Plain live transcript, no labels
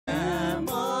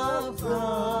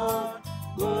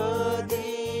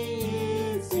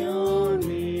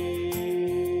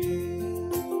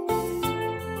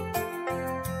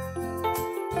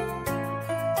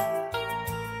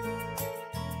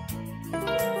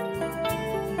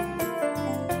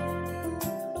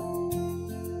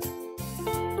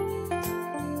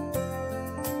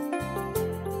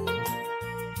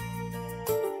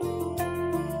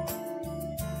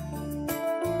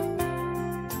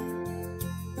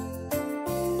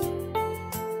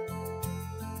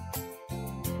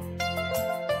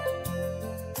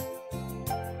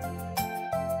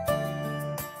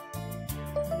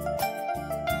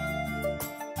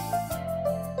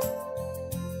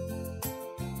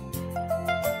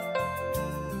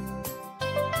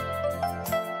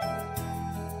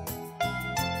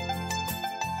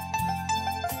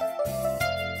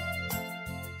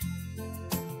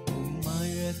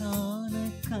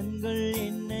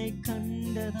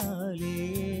கண்டதாலே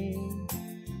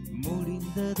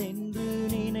முடிந்ததென்று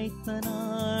நினைத்த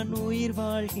நான் உயிர்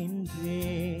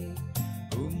வாழ்கின்றேன்.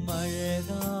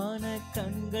 அழகான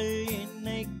கண்கள்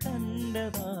என்னை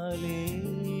கண்டதாலே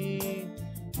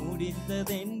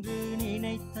முடிந்ததென்று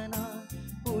நினைத்த நான்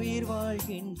உயிர்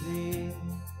வாழ்கின்றேன்.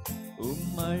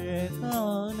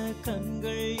 அழகான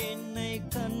கண்கள் என்னை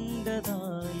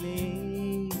கண்டதாலே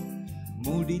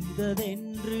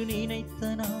முடிந்ததென்று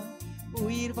நினைத்த நான்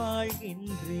உயிர்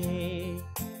வாழ்கின்றேன்.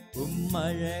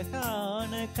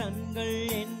 அழகான கண்கள்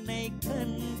என்னை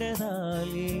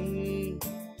கண்டதாலே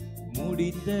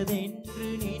முடிந்ததென்று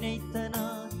நினைத்த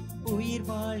நான் உயிர்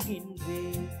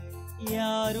வாழ்கின்றேன்.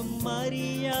 யாரும்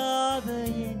அறியாத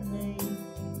என்னை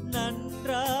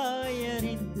நன்றாய்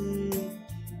அறிந்து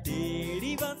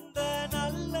தேடி வந்த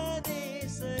நல்ல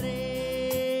நேசரே,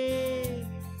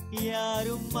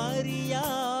 யாரும்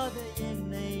அறியாத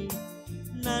என்னை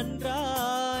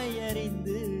நன்றாய்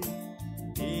அறிந்து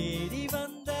தேடி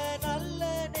வந்த நல்ல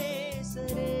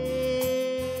நேசரே,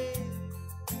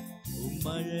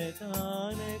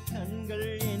 அழகான கண்கள்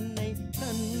என்னை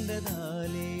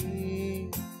கண்டதாலே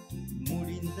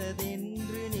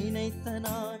முடிந்ததென்று நினைத்த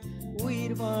நான்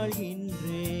உயிர்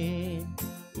வாழ்கின்றேன்.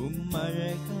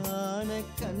 அழகான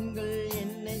கண்கள்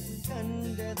என்னை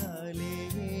கண்டதாலே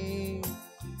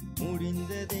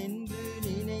முடிந்ததென்று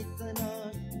நினைத்த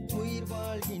நான் உயிர்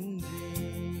வாழ்கின்றேன்.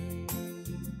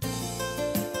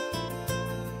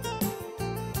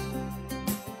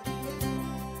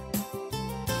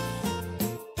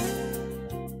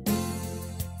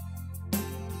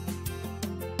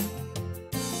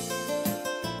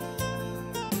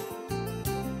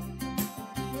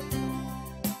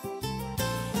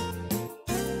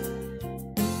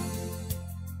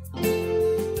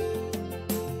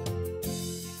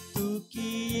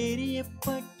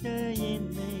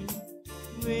 என்னை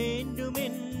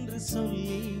வேண்டுமென்று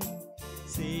சொல்லி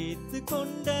சேர்த்து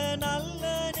கொண்ட நல்ல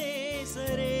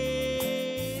நேசரே,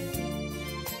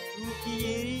 தூக்கி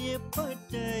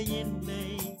எறியப்பட்ட என்னை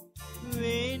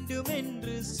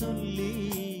வேண்டுமென்று சொல்லி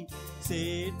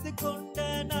சேர்த்து கொண்ட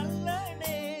நல்ல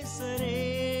நேசரே,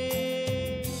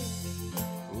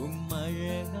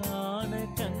 அழகான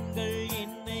கண்கள்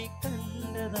என்னை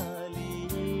கண்டதாலே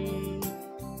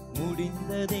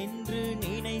முடிந்ததென்று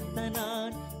நினைத்த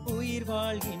நான் உயிர்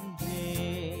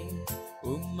வாழ்கின்றேன்.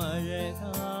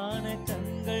 அழகான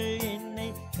கண்கள் என்னை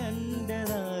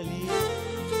கண்டதாலே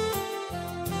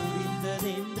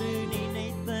முடிந்ததென்று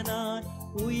நினைத்த நான்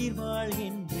உயிர்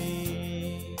வாழ்கின்றேன்.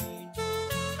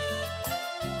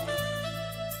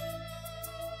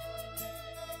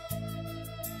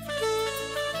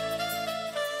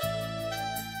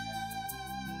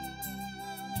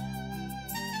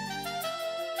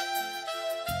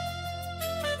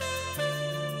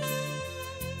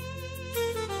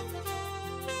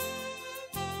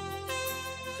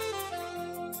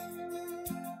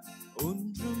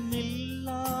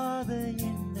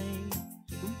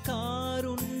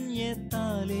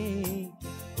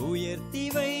 உயர்த்தி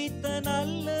வைத்த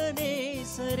நல்ல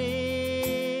நேசரே,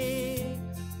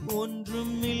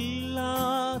 ஒன்றும்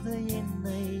இல்லாத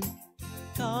என்னை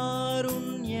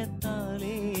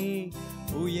காருண்யத்தாலே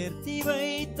உயர்த்தி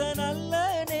வைத்த நல்ல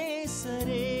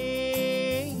நேசரே,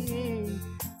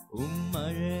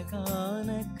 அழகான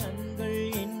கண்கள்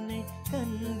என்னை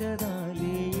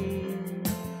கண்டதாலே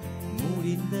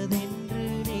முடிந்ததென்று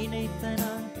நினைத்த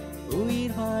நான்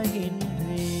உயிர் வாழ்கின்றேன்.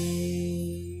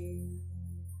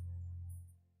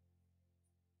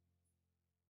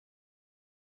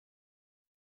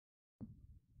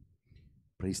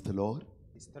 Praise the Lord.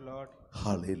 Praise the Lord.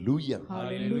 Hallelujah.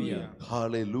 Hallelujah.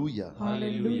 Hallelujah.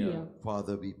 Hallelujah.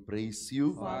 Father, we praise you.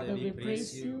 Father, we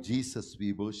praise you. Jesus, we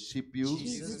worship you.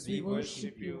 Jesus, we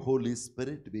worship you. Holy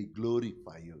Spirit, we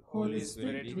glorify you. Holy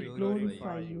Spirit, we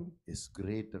glorify you. It's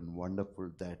great and wonderful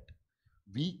that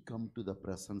we come to the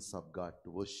presence of God to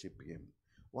worship Him.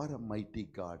 What a mighty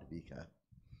God we have.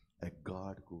 A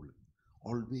God who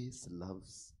always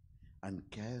loves and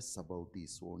cares about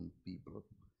His own people,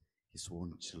 His own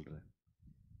children.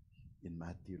 In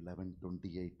Matthew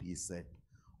 11:28, He said,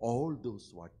 all those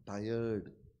who are tired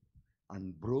and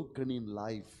broken in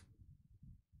life,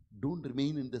 don't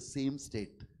remain in the same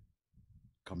state.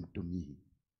 Come to me.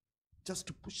 Just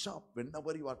to push up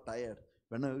whenever you are tired,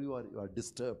 whenever you are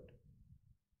disturbed.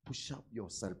 Push up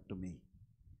yourself to me.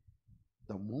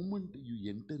 The moment you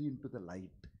enter into the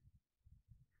light,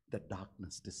 the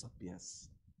darkness disappears.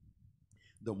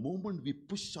 The moment we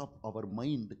push up our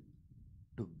mind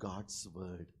to God's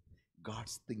word,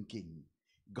 God's thinking,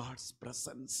 God's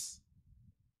presence,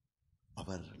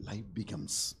 our life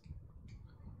becomes.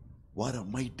 What a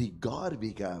mighty God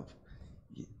we have.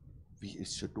 we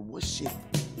should worship.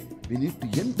 We need to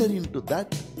enter into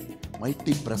that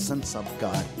mighty presence of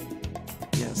God.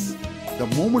 Yes, the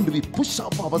moment we push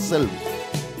up ourselves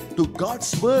to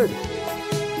God's word,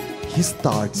 His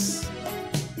thoughts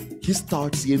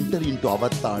enter into our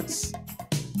thoughts.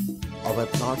 Our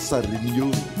thoughts are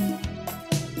renewed.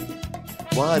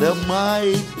 What a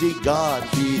mighty God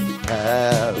we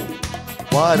have.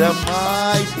 What a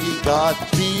mighty God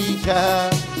we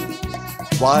have.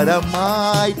 What a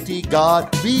mighty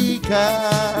God we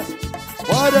have.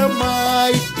 What a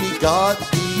mighty God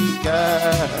we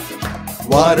have.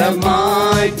 What a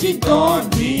mighty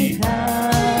God we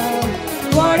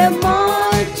have. What a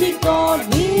mighty God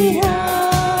we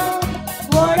have.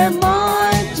 What a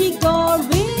mighty God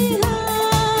we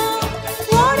have.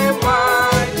 What a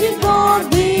mighty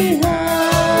God we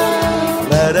have.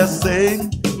 Let us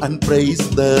sing and praise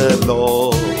the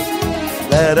Lord.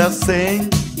 Let us sing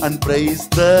and praise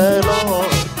the Lord.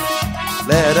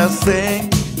 Let us sing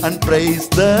and praise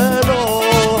the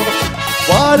Lord.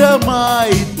 What a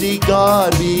mighty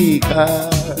God we have.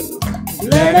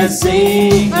 Let us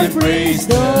sing and praise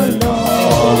the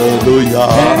Lord. Hallelujah.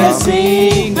 Let us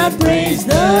sing and praise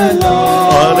the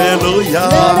Lord. Hallelujah.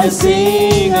 Let us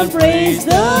sing and praise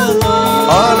the Lord.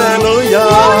 Hallelujah.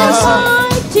 What a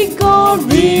mighty God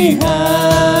we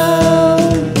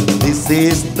have. This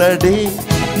is the day.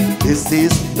 This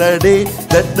is the day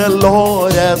that the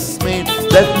Lord has made.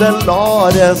 That the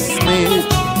Lord has made.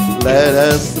 Let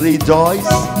us rejoice.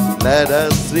 Let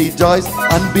us rejoice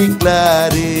and be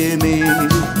glad in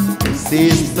it. This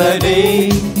is the day.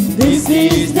 This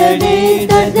is the day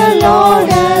that the Lord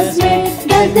has made,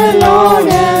 that the Lord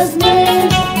has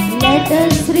made. Let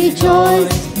us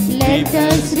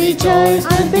rejoice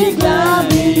and be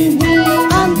glad in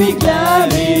Him, and be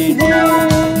glad in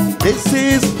Him. This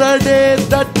is the day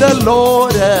that the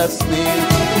Lord has made.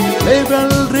 We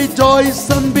will rejoice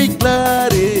and be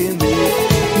glad in it.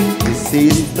 This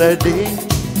is the day.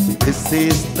 This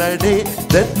is the day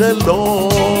that the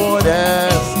Lord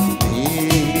has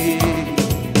made.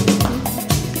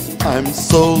 I'm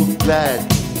so glad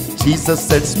Jesus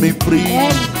sets me free.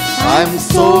 I'm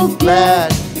so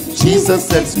glad Jesus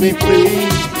sets me free.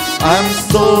 I'm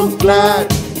so glad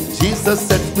Jesus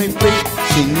sets me free.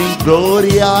 Singing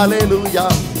glory, hallelujah.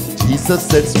 Jesus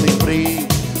sets me free.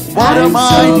 What a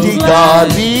mighty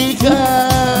God we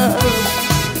have.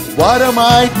 What a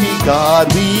mighty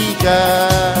God we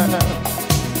have.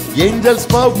 Angels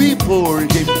bow before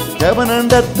Him. Heaven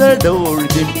and earth adore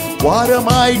Him. What a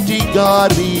mighty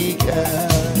God we have.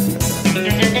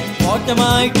 What a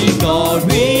mighty God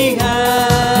we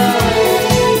have.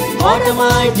 What a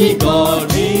mighty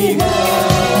God we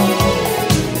have.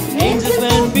 Angels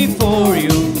went before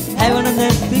you, heaven and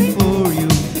earth before you.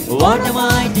 What a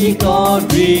mighty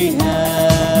God we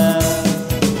have.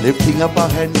 Lifting up our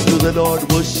hands to the Lord,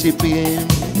 worship Him.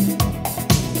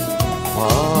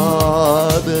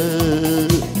 Father,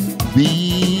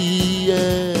 we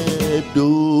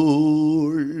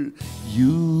adore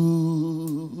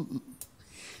You.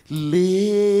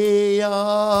 Lay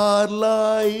our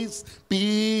lives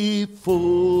before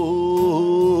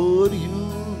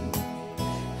You.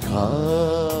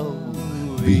 How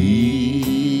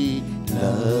we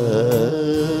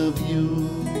love You.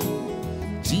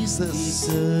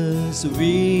 Jesus,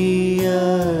 we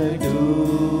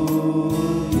adore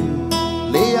You.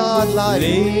 lay our lives.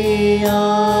 Lay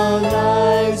our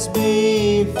lives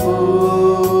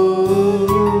before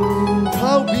You.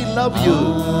 How we love You.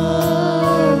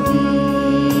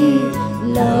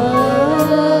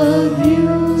 Love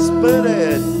You.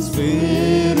 Spirit,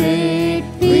 Spirit,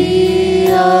 We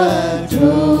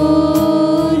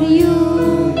adore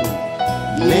You.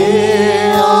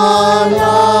 lay our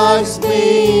lives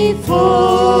before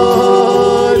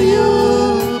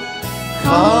You.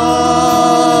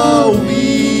 How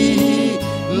we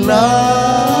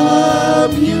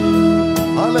love You.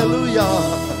 Hallelujah.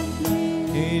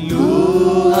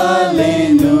 Hallelujah.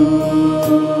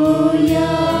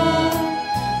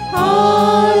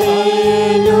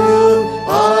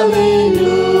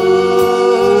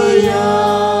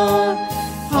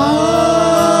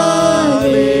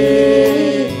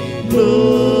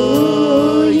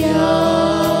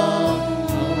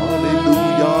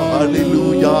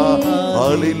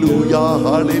 Hallelujah,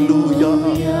 hallelujah,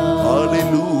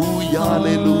 hallelujah,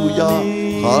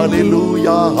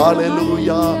 hallelujah,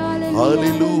 hallelujah,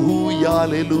 hallelujah,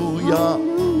 hallelujah.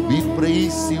 We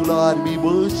praise You, Lord, we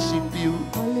worship You,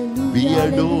 we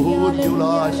adore You,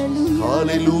 Lord.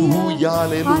 Hallelujah,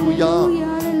 hallelujah,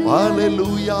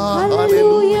 hallelujah,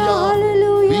 hallelujah.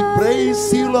 We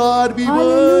praise You, Lord, we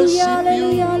worship You,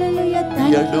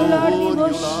 we adore You,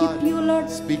 Lord.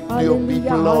 speak to your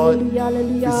people, Lord.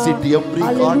 Visit every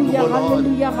heart, Lord.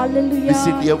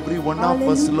 Visit every one of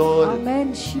us, Lord.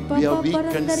 We are weak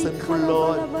and sinful,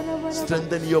 Lord.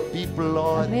 Strengthen your people,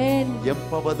 Lord.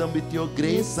 Empower them with your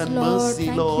grace and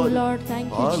mercy, Lord. Thank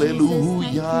you,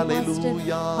 Hallelujah,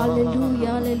 hallelujah, hallelujah.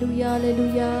 hallelujah,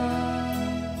 hallelujah.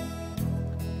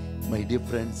 My dear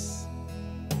friends,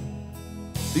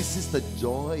 this is the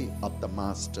joy of the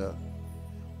Master,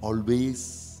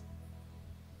 always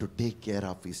to take care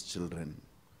of his children,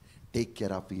 take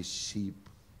care of his sheep,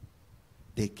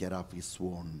 take care of his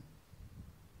own.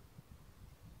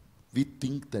 We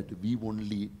think that we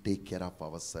only take care of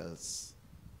ourselves,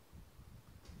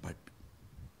 but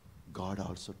God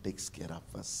also takes care of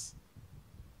us.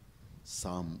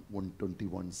 Psalm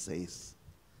 121 says,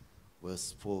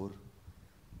 verse 4,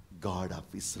 God of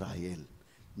Israel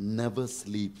never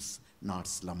sleeps nor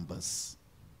slumbers.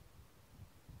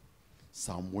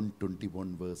 Psalm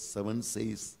 121 verse 7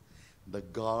 says, the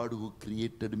God who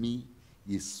created me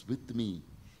is with me.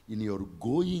 In your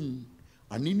going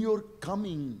and in your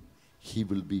coming, he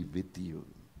will be with you.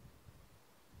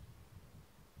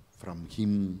 From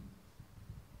him,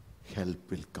 help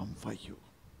will come for you.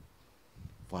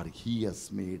 For he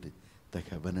has made the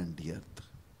heaven and the earth.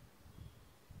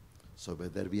 So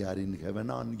whether we are in heaven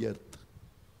or on earth,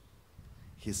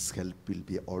 his help will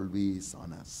be always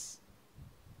on us.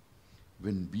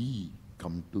 When we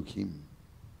come to him.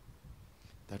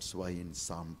 That's why in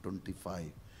Psalm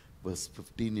 25 verse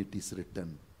 15 it is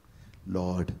written,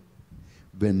 Lord,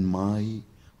 when my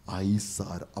eyes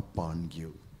are upon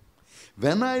you,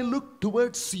 when I look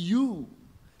towards you,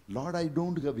 Lord, I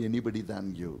don't have anybody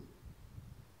than you.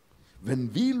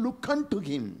 When we look unto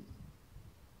him,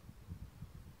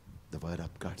 the word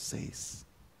of God says,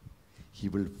 he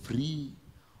will free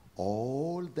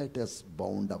all that has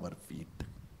bound our feet.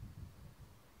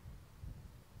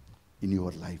 In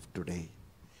your life today,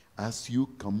 as you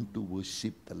come to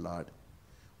worship the Lord,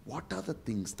 what are the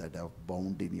things that have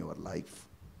bound in your life?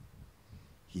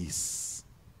 He is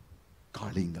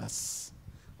calling us,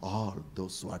 all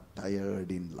those who are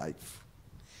tired in life,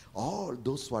 all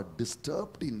those who are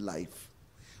disturbed in life,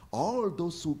 all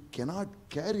those who cannot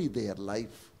carry their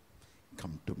life,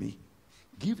 come to me.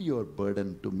 Give your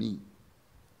burden to me.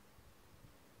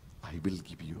 I will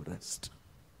give you rest.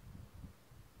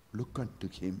 Look unto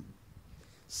him.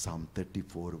 Psalm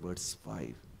 34 verse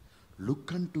 5.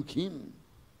 Look unto him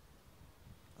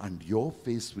and your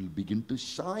face will begin to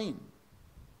shine.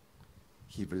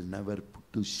 He will never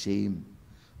put to shame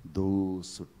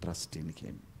those who trust in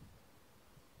him.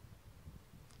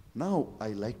 Now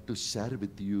I like to share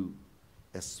with you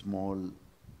a small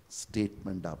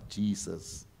statement of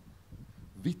Jesus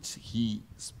which he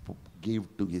gave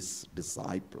to his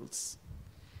disciples,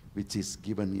 which is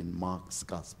given in Mark's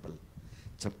Gospel,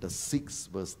 chapter 6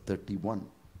 verse 31,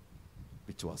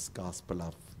 which was Gospel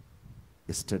of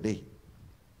yesterday.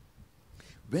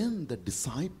 When the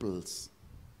disciples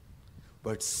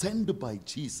were sent by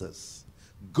Jesus,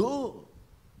 go,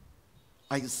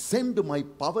 I send my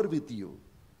power with you.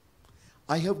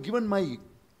 I have given my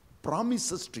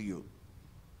promises to you.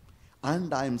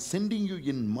 And I am sending you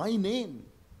in my name.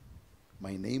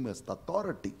 My name is the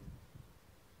authority.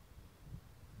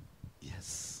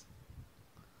 Yes.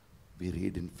 We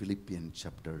read in Philippians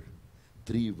chapter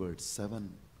 3 verse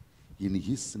 7. In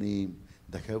his name,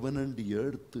 the heaven and the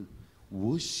earth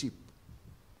worship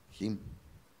him.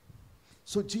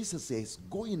 So Jesus says,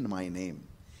 go in my name,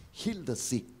 heal the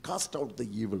sick, cast out the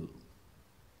evil.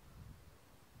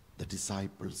 The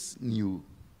disciples knew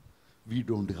we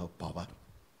don't have power.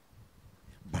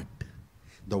 But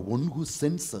the one who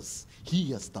sends us,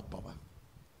 he has the power.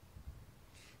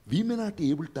 We may not be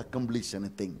able to accomplish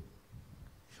anything,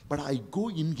 but I go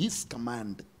in his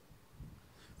command.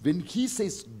 When he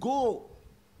says go,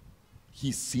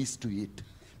 he sees to it,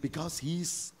 because he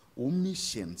is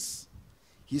omniscience.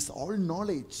 He is all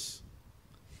knowledge.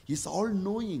 He is all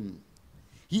knowing.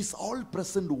 He is all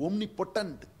present,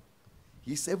 omnipotent.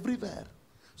 He is everywhere.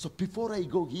 So before I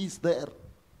go, he is there.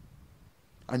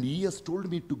 And he has told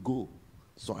me to go.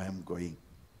 So I am going.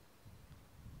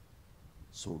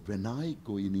 So when I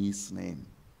go in his name,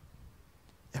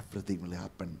 everything will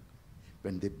happen.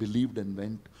 When they believed and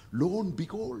went, lo and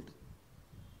behold,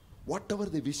 whatever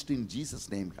they wished in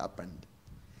Jesus' name happened.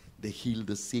 They healed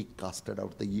the sick, casted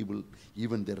out the evil,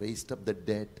 even they raised up the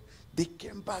dead. They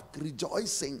came back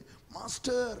rejoicing,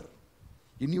 Master,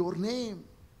 in your name.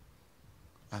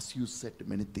 As you said,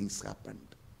 many things happened.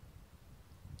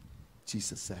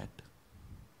 Jesus said,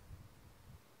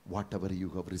 whatever you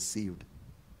have received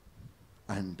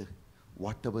and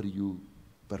whatever you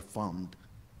performed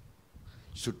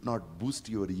should not boost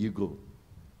your ego,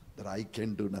 that I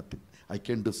can do nothing. I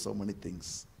can do so many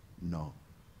things. No.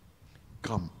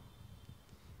 Come.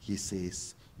 He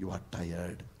says, you are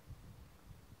tired.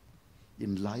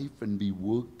 In life, when we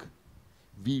work,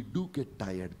 we do get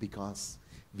tired because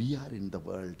we are in the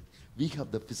world. We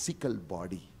have the physical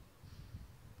body.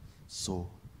 So,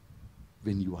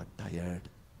 when you are tired,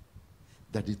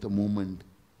 that is the moment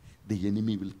the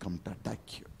enemy will come to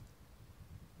attack you.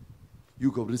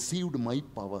 You have received my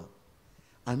power,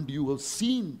 and you have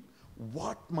seen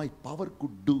what my power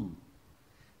could do.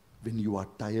 When you are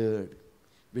tired,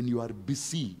 when you are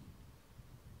busy,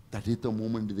 that is the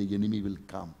moment the enemy will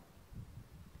come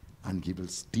and he will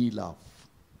steal off.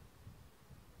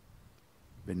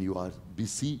 When you are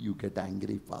busy, you get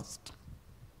angry fast.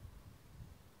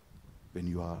 When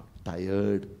you are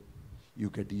tired, you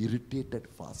get irritated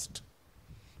fast.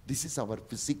 This is our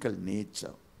physical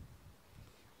nature.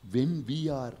 When we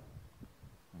are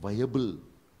viable,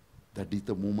 that is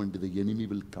the moment the enemy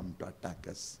will come to attack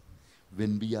us.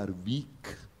 When we are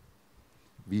weak,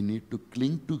 we need to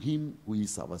cling to him who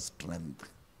is our strength.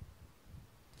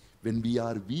 When we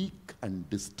are weak and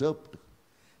disturbed,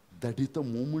 that is the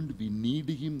moment we need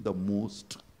him the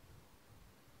most.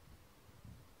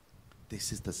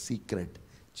 This is the secret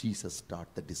Jesus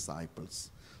taught the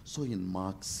disciples. So in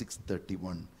Mark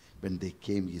 6:31, when they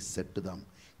came, he said to them,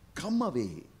 come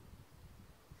away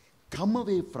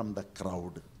from the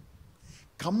crowd.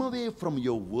 Come away from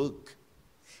your work.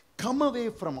 Come away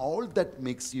from all that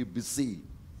makes you busy.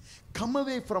 Come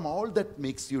away from all that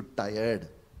makes you tired.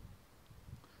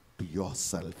 To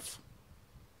yourself.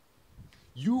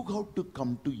 You have to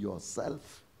come to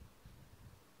yourself,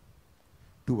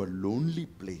 to a lonely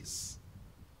place,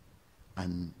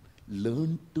 and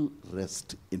learn to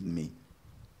rest in me.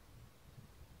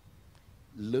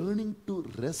 Learning to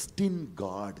rest in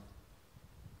God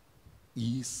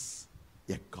is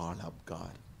a call of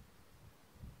God.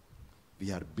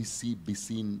 We are busy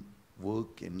in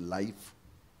work, in life.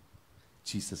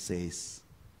 Jesus says,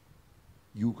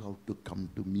 you have to come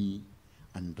to me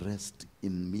and rest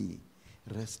in me.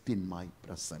 Rest in my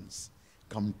presence.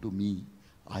 Come to me,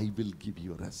 I will give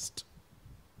you rest.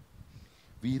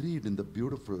 We read in the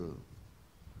beautiful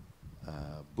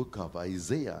book of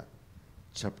Isaiah,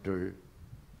 chapter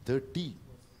 30,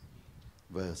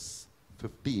 verse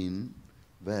 15,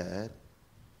 where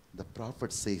the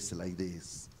prophet says like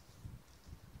this.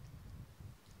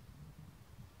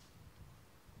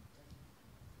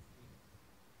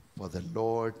 For the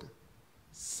Lord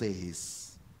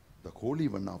says, the Holy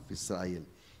One of Israel,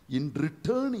 in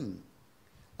returning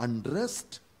and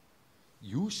rest,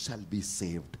 you shall be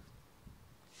saved.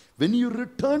 When you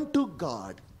return to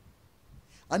God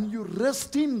and you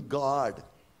rest in God,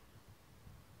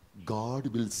 God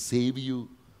will save you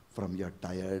from your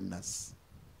tiredness.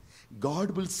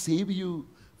 God will save you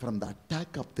from the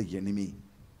attack of the enemy.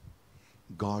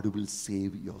 God will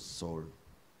save your soul.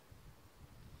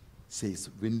 Says,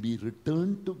 when we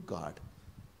return to God,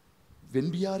 when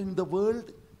we are in the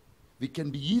world, we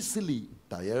can be easily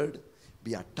tired,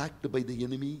 be attacked by the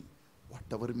enemy,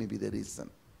 whatever may be the reason.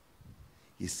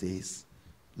 He says,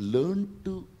 learn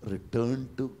to return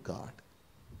to God.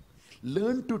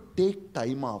 Learn to take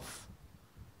time off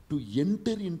to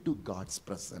enter into God's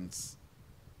presence.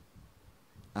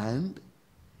 And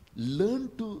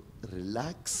learn to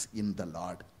relax in the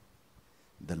Lord.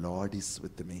 The Lord is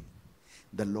with me.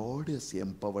 The Lord has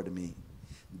empowered me.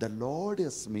 The Lord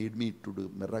has made me to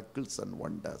do miracles and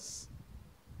wonders.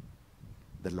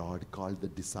 The Lord called the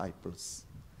disciples,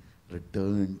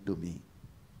 return to me.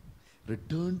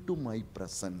 Return to my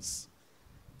presence.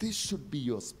 This should be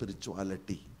your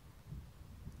spirituality.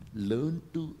 Learn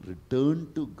to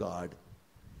return to God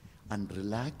and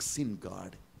relax in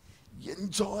God.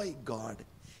 Enjoy God.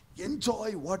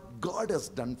 Enjoy what God has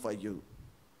done for you.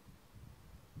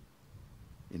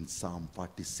 In Psalm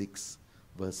 46,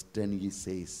 verse 10, he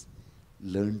says,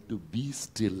 learn to be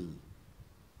still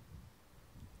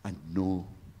and know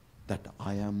that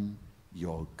I am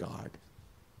your God.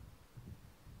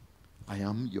 I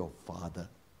am your Father.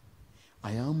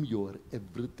 I am your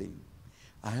everything.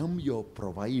 I am your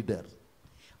provider.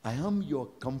 I am your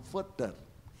comforter.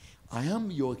 I am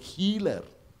your healer.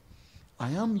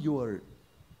 I am your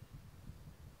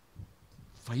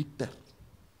fighter.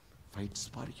 Fights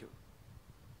for you.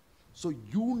 So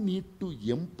you need to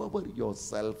empower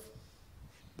yourself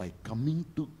by coming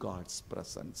to God's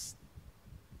presence.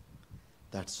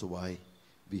 That's why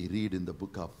we read in the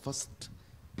book of 1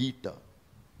 Peter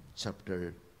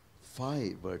chapter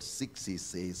 5 verse 6, he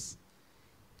says,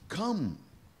 come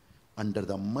under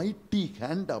the mighty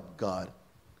hand of God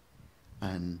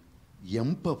and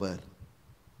empower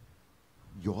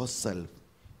yourself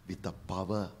with a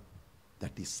power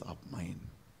that is of mine.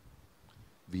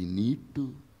 We need to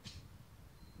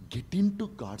get into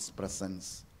God's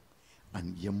presence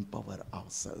and empower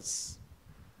ourselves.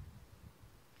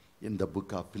 In the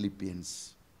book of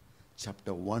Philippians,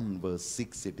 chapter 1, verse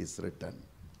 6, it is written,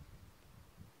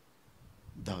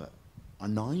 the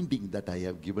anointing that I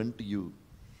have given to you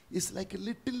is like a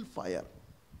little fire.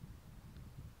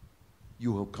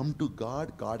 You have come to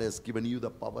God, God has given you the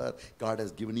power, God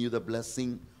has given you the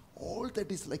blessing. All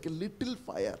that is like a little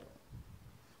fire.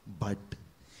 But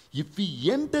if we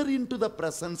enter into the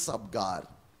presence of God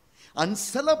and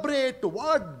celebrate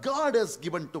what God has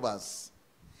given to us,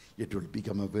 it will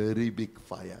become a very big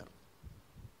fire.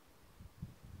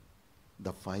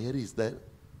 The fire is there.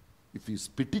 If you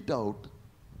spit it out,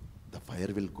 the fire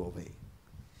will go away.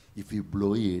 If you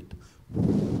blow it,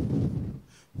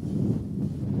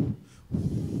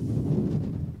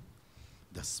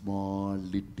 the small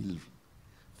little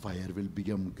fire will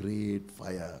become great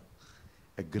fire.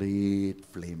 A great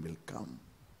flame will come.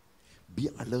 Be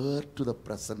alert to the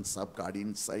presence of God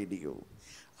inside you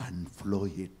and flow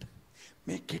it.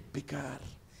 Make it bigger.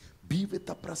 Be with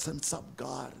the presence of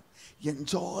God.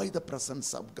 Enjoy the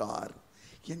presence of God.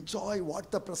 Enjoy what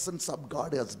the presence of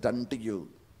God has done to you.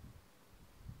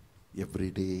 Every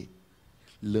day,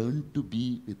 learn to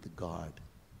be with God.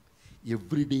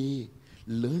 Every day,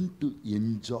 learn to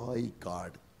enjoy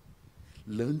God.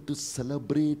 Learn to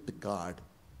celebrate God.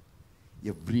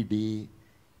 Every day,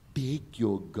 take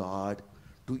your God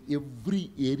to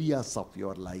every areas of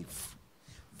your life.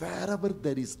 Wherever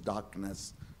there is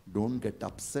darkness, don't get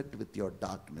upset with your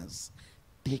darkness.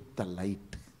 Take the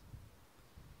light.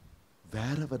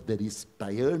 Wherever there is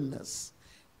tiredness,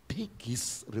 take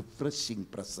His refreshing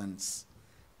presence.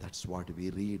 That's what we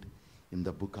read in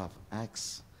the book of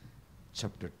Acts,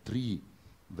 chapter 3,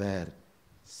 where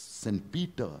St.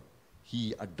 Peter,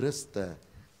 he addressed the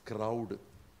crowd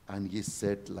and he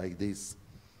said like this,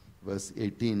 verse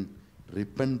 18,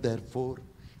 repent therefore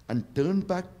and turn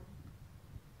back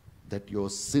that your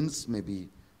sins may be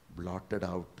blotted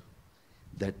out,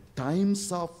 that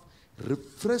times of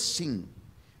refreshing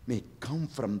may come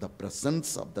from the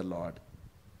presence of the Lord.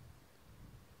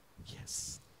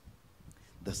 Yes,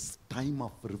 this time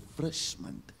of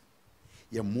refreshment,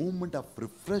 a moment of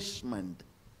refreshment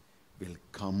will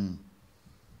come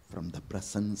from the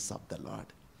presence of the Lord.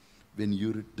 When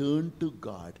you return to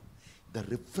God, the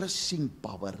refreshing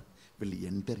power will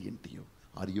enter into you.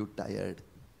 Are you tired?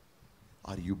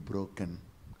 Are you broken?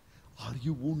 Are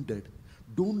you wounded?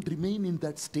 Don't remain in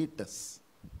that status.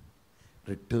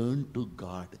 Return to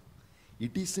God.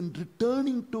 It is in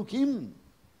returning to Him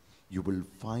you will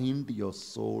find your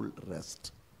soul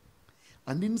rest.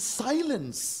 And in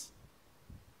silence,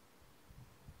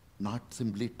 not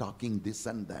simply talking this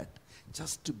and that,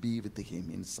 just to be with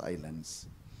Him in silence,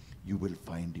 you will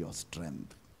find your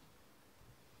strength.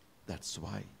 That's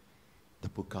why the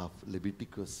book of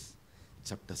Leviticus,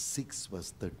 chapter 6,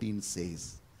 verse 13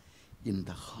 says, in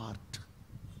the heart,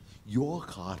 your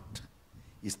heart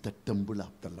is the temple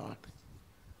of the Lord.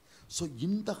 So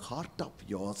in the heart of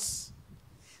yours,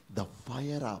 the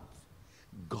fire of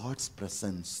God's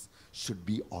presence should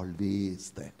be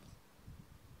always there.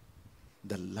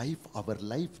 The life, our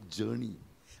life journey,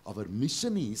 our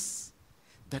mission is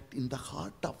that in the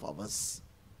heart of ours,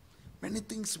 many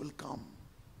things will come.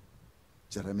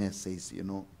 Jeremiah says,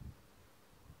 in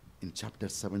chapter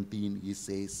 17, he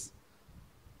says,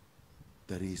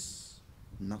 there is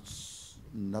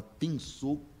nothing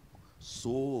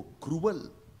so cruel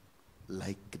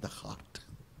like the heart.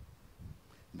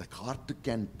 The heart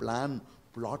can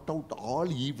plot out all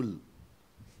evil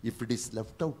if it is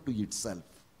left out to itself.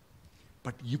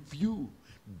 But if you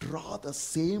draw the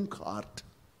same heart,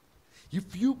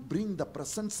 if you bring the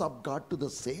presence of God to the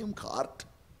same heart,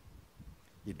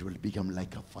 it will become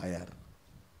like a fire.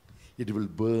 It will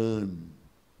burn.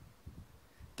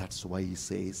 That's why he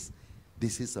says,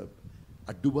 this is a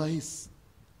advice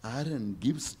Aaron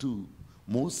gives to,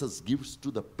 Moses gives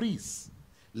to the priests,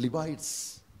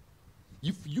 Levites.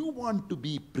 If you want to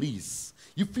be priests,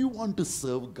 if you want to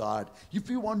serve God, if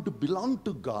you want to belong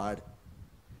to God,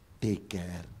 take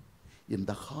care. In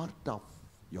the heart of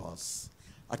yours,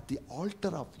 at the altar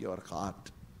of your heart,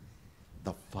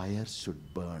 the fire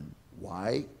should burn.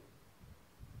 Why?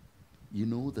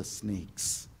 The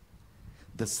snakes.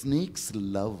 The snakes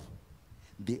love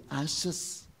the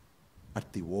ashes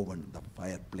at the oven, the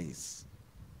fireplace.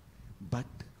 But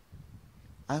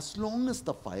as long as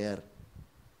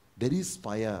there is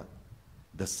fire,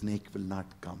 the snake will not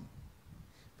come.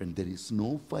 When there is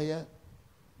no fire,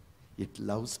 it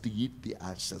loves to eat the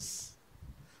ashes.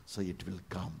 So it will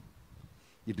come.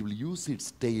 It will use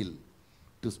its tail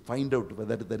to find out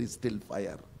whether there is still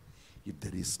fire. If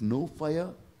there is no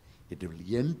fire, it will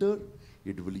enter,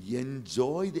 it will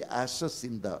enjoy the ashes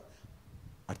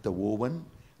at the oven,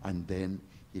 and then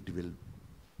it will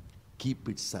keep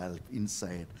itself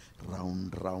inside,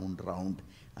 round, round, round,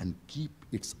 and keep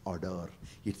its odor,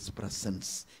 its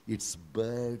presence, its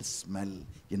bird smell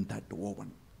in that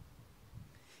oven.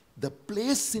 The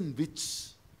place in which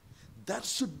there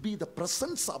should be the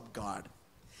presence of God,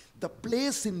 the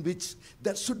place in which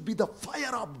there should be the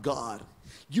fire of God.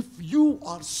 If you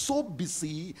are so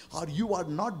busy or you are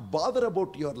not bothered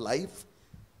about your life,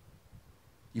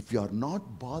 if you are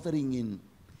not bothering in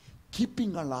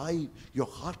keeping alive your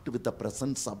heart with the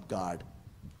presence of God,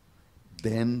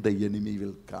 then the enemy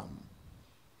will come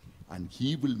and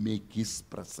he will make his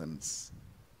presence.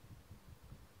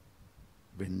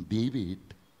 When David,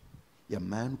 a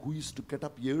man who used to get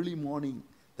up early morning,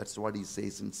 that's what he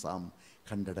says in Psalm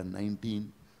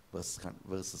 119, verses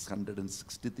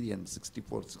 163 and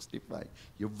 64, 65.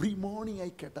 Every morning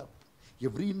I get up.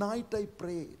 Every night I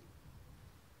pray.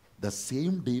 The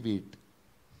same David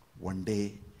one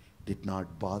day did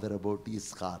not bother about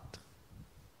his heart.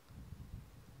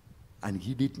 And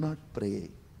he did not pray.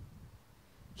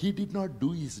 He did not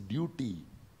do his duty.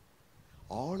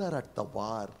 All are at the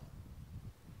war.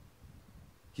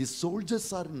 His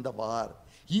soldiers are in the war.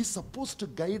 He is supposed to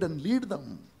guide and lead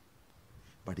them.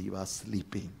 But he was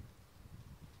sleeping.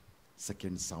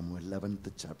 2 Samuel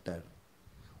 11th chapter.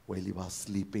 While he was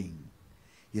sleeping,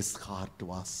 his heart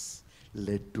was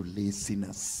led to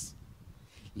laziness.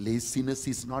 Laziness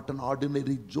is not an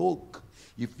ordinary joke.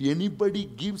 If anybody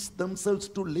gives themselves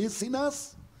to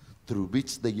laziness, through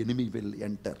which the enemy will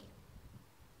enter.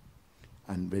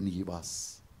 And when he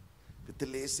was with the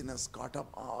laziness caught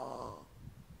up,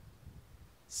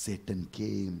 Satan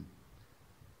came,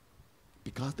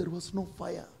 because there was no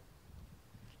fire.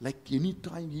 Like any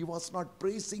time he was not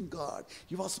praising God,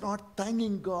 he was not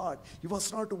thanking God, he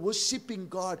was not worshipping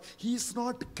God, he is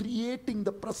not creating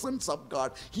the presence of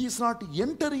God, he is not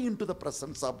entering into the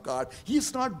presence of God, he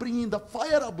is not bringing the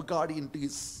fire of God into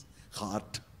his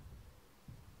heart.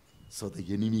 So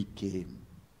the enemy came.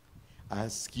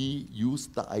 As he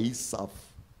used the eyes of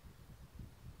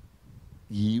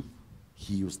Eve,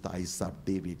 he used the eyes of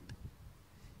David.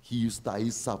 He used the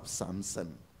eyes of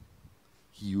Samson.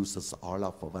 He uses all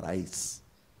of our eyes.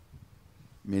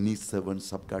 Many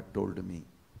servants of God told me,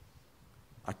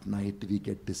 at night we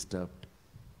get disturbed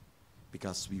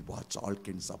because we watch all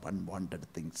kinds of unwanted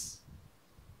things.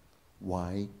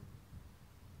 Why?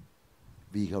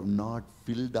 We have not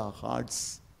filled our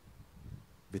hearts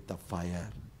with the fire,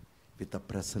 with the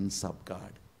presence of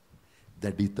God.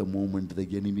 That is the moment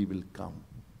the enemy will come.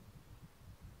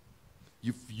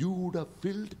 If you would have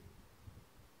filled,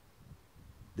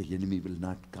 the enemy will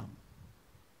not come.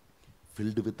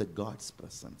 Filled with the God's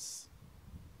presence.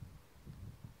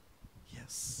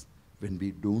 Yes, when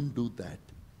we don't do that,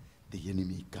 the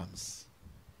enemy comes.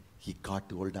 He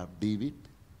caught hold of David.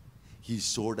 He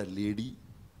showed a lady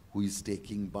who is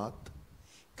taking bath,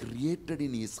 created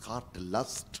in his heart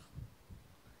lust,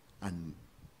 and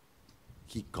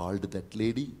he called that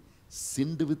lady,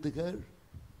 sinned with her.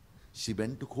 She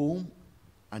went home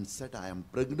and said, I am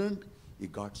pregnant. He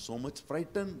got so much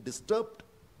frightened, disturbed.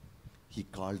 He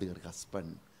called her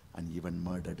husband and even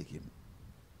murdered him.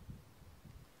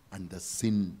 And the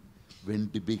sin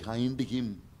went behind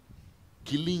him,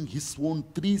 killing his own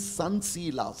 3 sons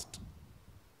he lost.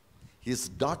 His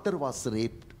daughter was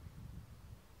raped.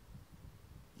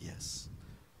 Yes.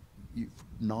 If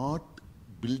not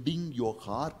building your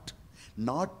heart,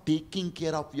 not taking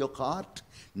care of your heart,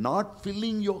 not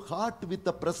filling your heart with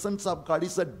the presence of God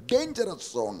is a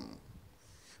dangerous zone.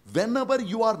 Whenever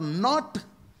you are not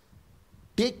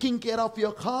taking care of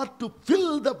your heart to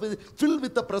fill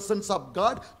with the presence of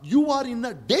God, you are in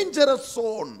a dangerous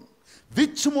zone.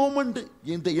 Which moment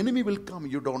the enemy will come,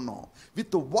 you don't know.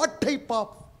 With what type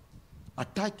of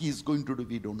attack he is going to do,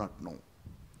 we do not know.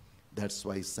 That's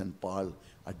why St. Paul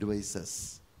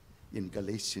advises in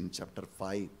Galatians chapter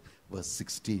 5, verse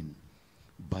 16,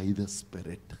 by the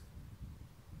Spirit,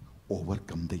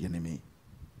 overcome the enemy.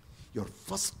 Your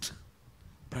first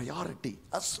priority,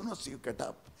 as soon as you get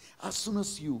up, as soon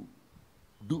as you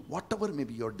do whatever may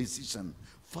be your decision,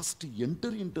 first enter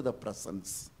into the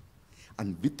presence,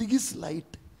 and with his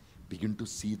light begin to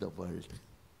see the world.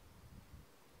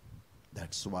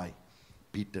 That's why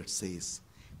Peter says,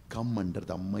 come under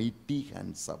the mighty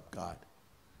hands of God,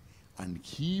 and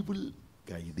he will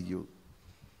guide you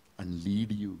and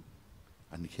lead you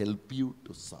and help you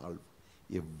to solve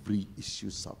every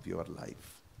issues of your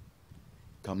life.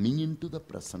 Coming into the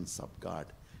presence of God,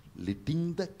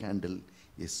 lighting the candle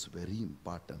is very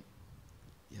important.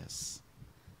 Yes,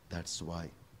 that's why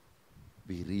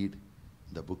we read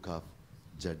the book of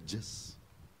Judges,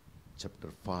 chapter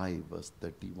 5, verse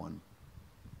 31.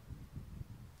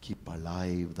 Keep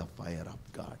alive the fire of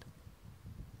God.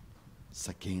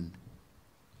 Second,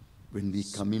 when we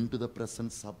come into the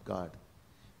presence of God,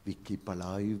 we keep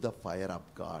alive the fire of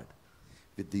God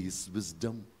with His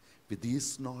wisdom, with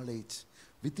His knowledge,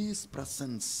 with His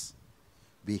presence.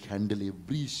 We handle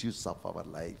every issues of our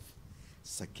life.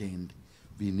 Second,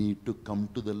 we need to come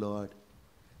to the Lord,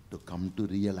 to come to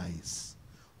realize,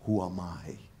 who am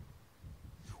I?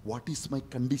 What is my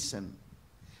condition?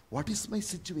 What is my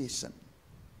situation?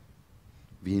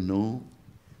 We know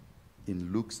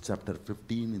in Luke's chapter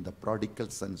 15, in the prodigal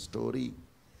son story,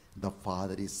 the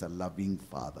father is a loving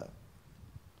father.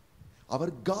 Our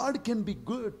God can be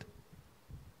good,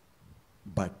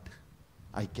 but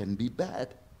I can be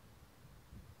bad.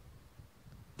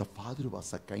 The father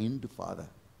was a kind father,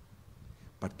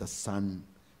 but the son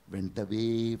went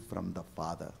away from the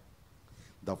father.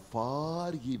 The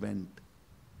far he went,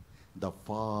 the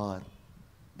far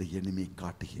the enemy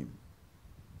caught him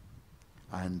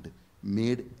and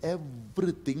made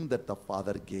everything that the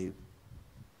father gave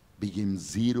became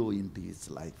zero into his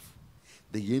life.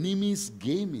 The enemy's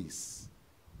game is,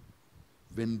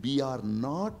 when we are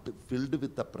not filled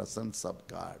with the presence of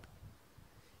God,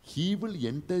 he will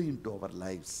enter into our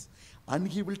lives and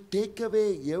he will take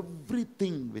away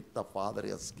everything which the Father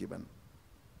has given.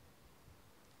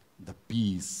 The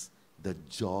peace, the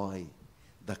joy,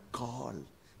 the call,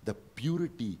 the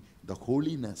purity, the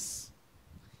holiness.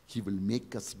 He will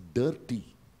make us dirty.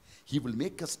 He will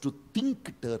make us to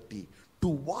think dirty, to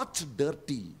watch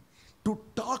dirty, to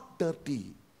talk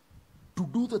dirty, to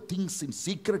do the things in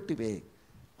secret way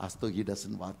as though he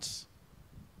doesn't watch.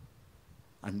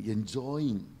 And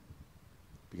enjoying,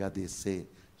 because they say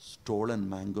stolen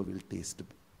mango will taste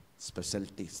special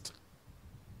taste.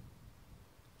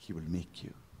 He will make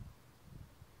you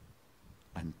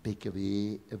and take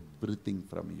away everything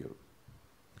from you.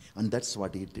 And that's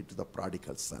what he did to the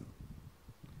prodigal son.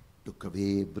 Took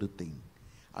away everything.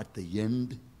 At the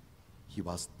end, he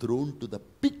was thrown to the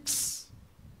pigs.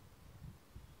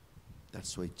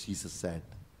 That's why Jesus said,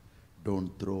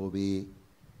 don't throw away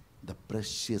the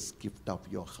precious gift of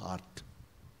your heart,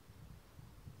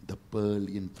 the pearl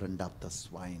in front of the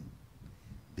swine.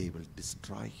 They will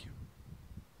destroy you.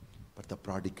 But the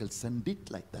prodigal son did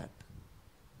like that.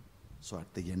 So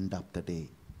at the end of the day,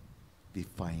 we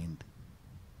find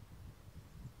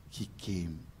he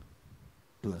came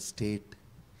to a state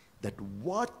that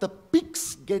what the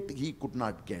pigs get, he could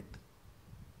not get.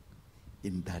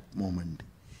 In that moment,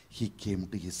 he came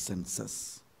to his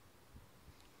senses.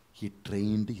 He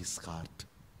trained his heart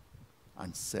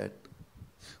and said,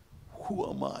 who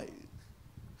am I?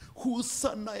 Whose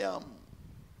son I am?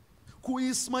 Who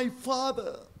is my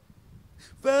father?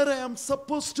 Where I am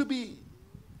supposed to be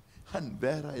and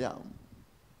where I am.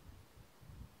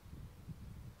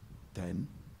 Then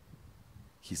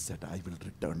he said, I will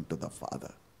return to the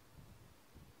Father.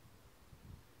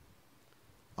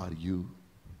 Are you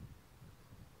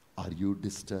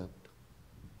disturbed?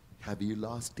 Have you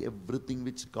lost everything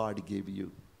which God gave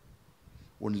you?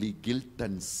 Only guilt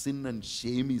and sin and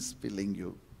shame is filling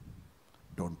you.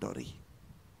 Don't worry.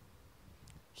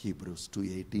 Hebrews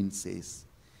 2:18 says,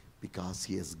 because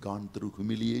he has gone through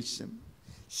humiliation,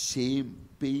 shame,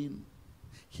 pain,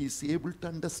 he is able to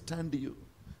understand you.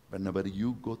 Whenever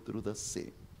you go through the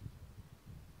same,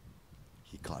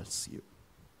 he calls you.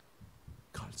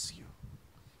 Calls you.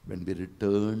 When we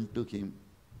return to him,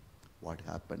 what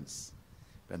happens?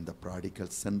 When the prodigal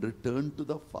son returned to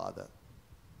the father,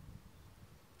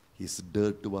 his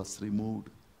dirt was removed.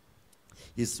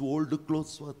 His old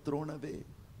clothes were thrown away.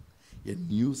 A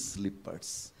new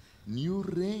slippers, new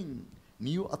ring,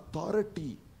 new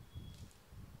authority.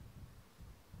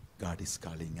 God is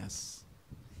calling us.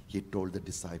 He told the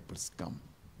disciples, come,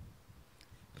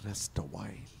 rest a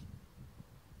while.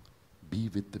 Be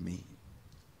with me.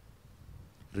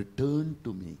 Return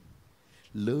to me.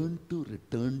 Learn to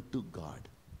return to God.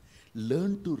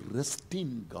 Learn to rest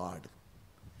in God.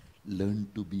 Learn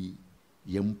to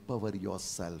empower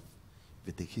yourself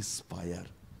with his fire,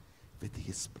 with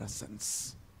his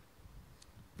presence,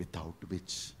 without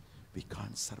which we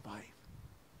can't survive.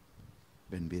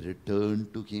 When we return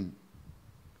to him,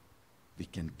 we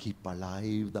can keep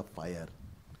alive the fire.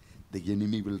 The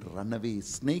enemy will run away.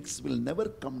 Snakes will never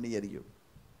come near you.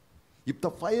 If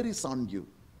the fire is on you,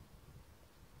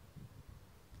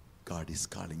 God is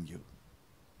calling you.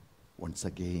 Once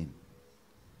again,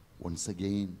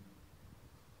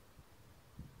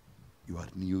 your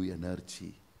new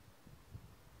energy,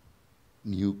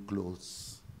 new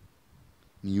clothes,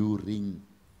 new ring,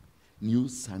 new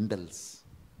sandals.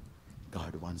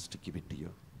 God wants to give it to you.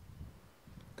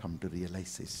 Come to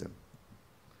realization.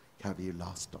 Have you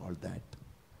lost all that?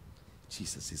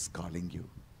 Jesus is calling you.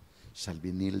 Shall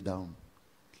we kneel down,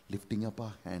 lifting up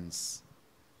our hands,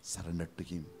 surrender to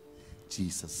Him?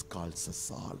 Jesus calls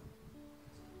us all.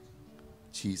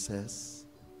 Jesus,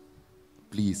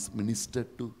 please minister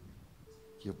to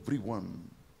everyone.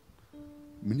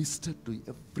 Minister to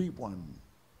everyone.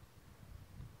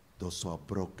 Those who are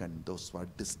broken, those who are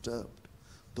disturbed,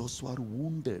 those who are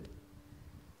wounded.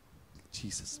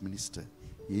 Jesus, minister.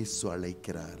 Yesu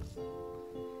alaikirar.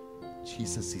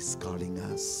 Jesus is calling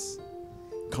us.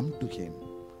 Come to Him.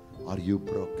 Are you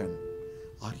broken?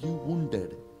 Are you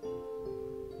wounded?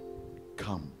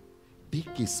 Come.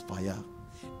 Take His fire.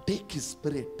 Take His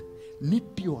Spirit.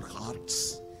 Knit your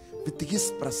hearts with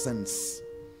His presence.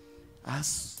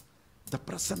 As the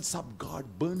presence of God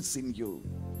burns in you,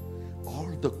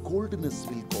 all the coldness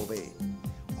will go away.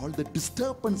 All the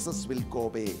disturbances will go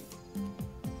away.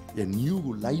 A new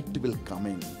light will come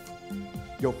in.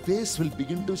 Your face will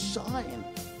begin to shine.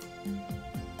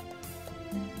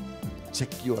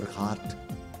 Check your heart.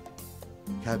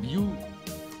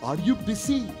 Are you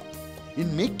busy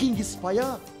in making His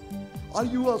fire? Or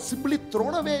you have simply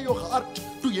thrown away your heart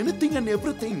to anything and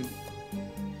everything?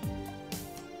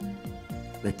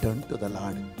 Return to the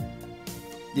Lord.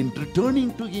 In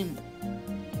returning to Him,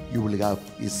 you will have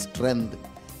His strength,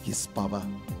 His power.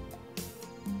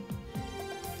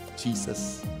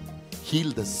 Jesus,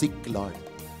 heal the sick, Lord.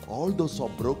 All those who are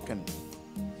broken,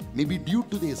 maybe due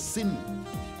to their sin,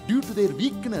 due to their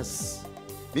weakness,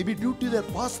 maybe due to their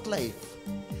past life.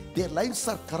 Their lives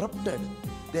are corrupted.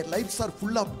 Their lives are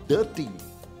full of dirty.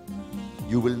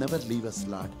 You will never leave us,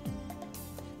 Lord.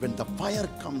 When the fire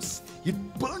comes, it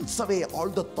burns away all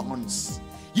the thorns.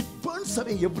 It burns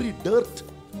away every dirt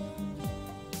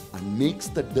and makes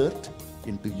the dirt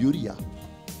into urea.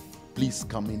 Please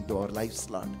come into our lives,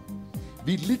 Lord.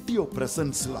 We lit your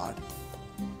presence, Lord.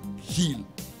 Heal,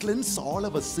 cleanse all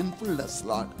our sinfulness,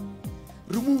 Lord.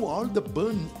 Remove all the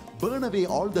burn away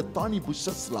all the thorny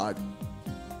bushes, Lord.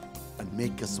 And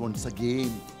make us once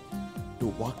again to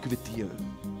walk with you.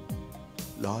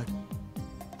 Lord,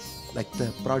 like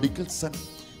the prodigal son,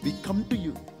 we come to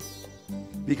you.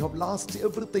 We have lost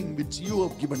everything which you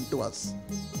have given to us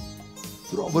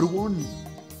through our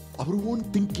own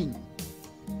thinking,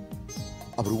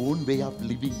 our own way of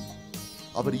living,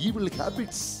 our evil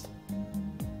habits,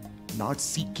 not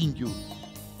seeking you,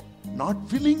 not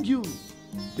feeling you.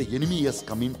 The enemy has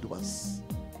come into us.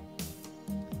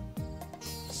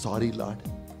 Sorry, Lord.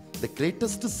 The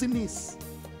greatest sin is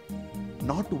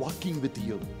not walking with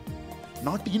you,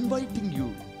 not inviting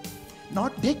you,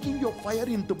 not taking your fire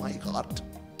into my heart.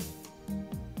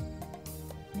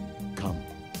 Come,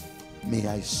 may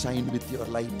I shine with your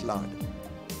light, Lord.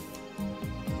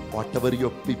 Whatever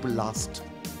your people lost,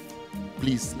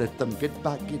 please let them get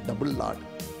back a double, Lord.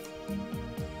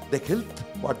 The health,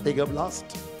 what they have lost,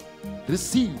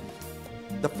 receive.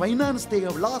 The finance they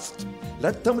have lost,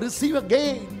 let them receive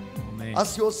again. Amen.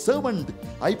 As your servant,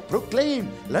 I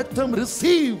proclaim, let them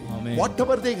receive. Amen.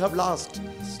 Whatever they have lost.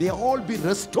 They all be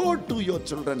restored to your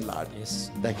children, Lord.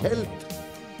 Yes. The health,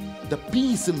 the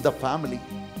peace in the family,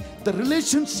 the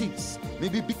relationships.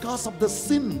 Maybe because of the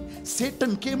sin,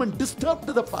 Satan came and disturbed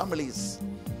the families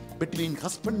between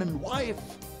husband and wife,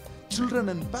 children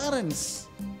and parents.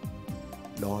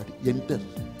 Lord, enter.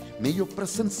 May your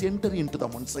presence enter into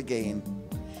them once again.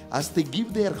 As they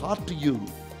give their heart to you,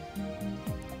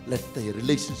 let their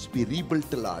relations be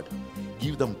rebuilt, Lord.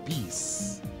 Give them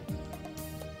peace.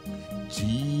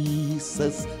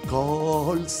 Jesus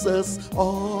calls us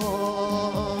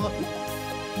all.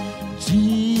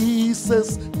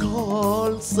 Jesus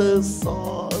calls us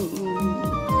all.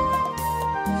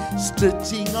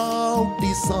 Stretching out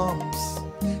His arms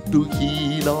to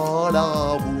heal all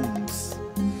our wounds.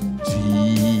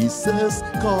 Jesus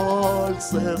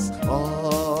calls us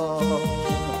all.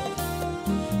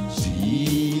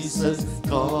 Jesus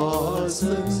calls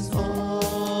us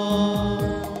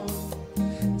all.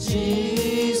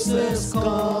 Jesus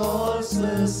calls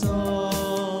us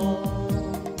all.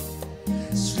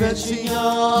 Stretching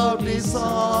out His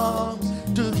arms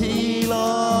to heal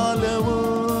all our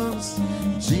wounds.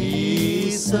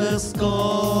 Jesus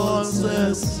calls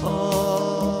us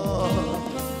all.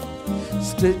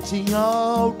 Stretching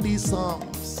out His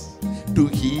arms to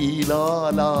heal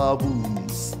all our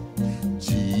wounds.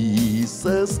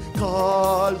 Jesus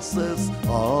calls us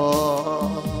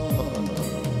all.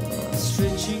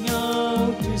 Stretching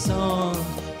out His arms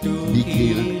to Be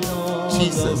heal healed. all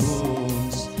Jesus. the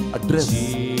wounds. Address.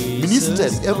 Jesus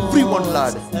sisters, everyone,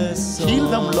 Lord. Heal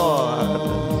them, Lord.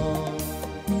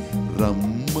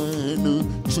 రమ్మను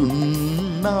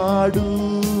చున్నాడు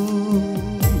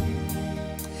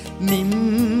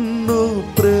నిన్ను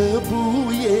ప్రభు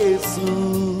యేసు,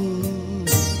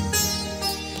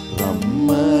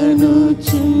 రమ్మను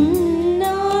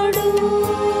చున్నాడు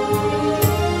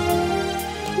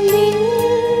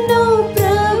నిన్ను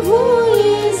ప్రభు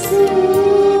యేసు,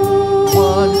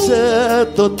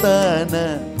 వాంఛతో తన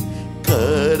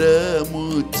కరము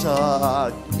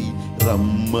చాచి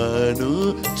రమ్మను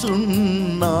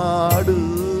చున్నాడు,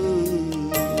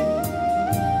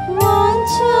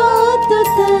 వాంఛతో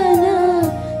తన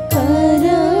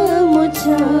కరము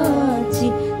చాచి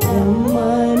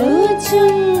రమ్మను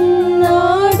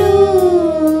చున్నాడు.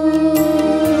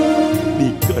 నీ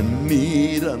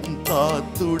కన్నీరంతా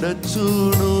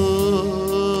తుడచును,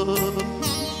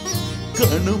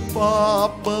 కను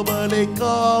పాపవలె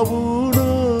కావును,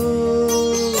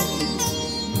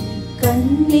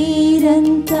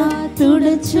 కన్నీరంతా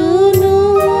తుడచును,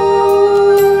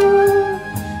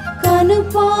 కను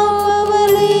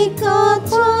పాపవలె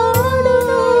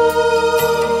కాచాడును,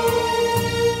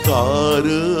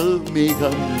 కారు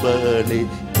మిగంబలే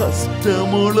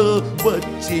కష్టములు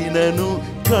వచ్చినను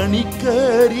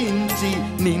కనికరించి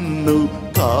నిన్ను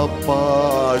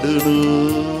కాపాడును,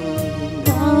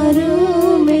 కారు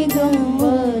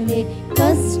మేఘంవలె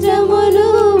కష్టములు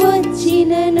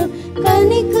వచ్చినను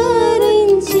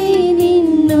కనికరించి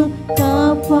నిన్ను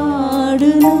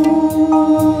కాపాడును.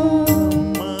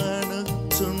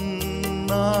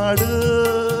 మనచున్నాడు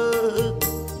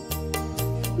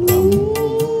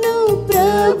నిన్ను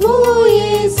ప్రభు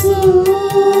యేసు,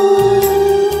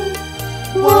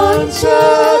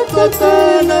 వాంఛతో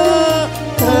తన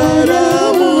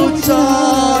కరము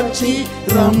చాచి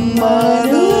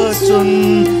రమ్మనుచున్నాడు,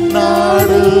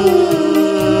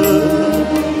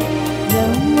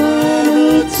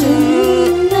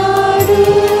 రమ్మనుచున్నాడు.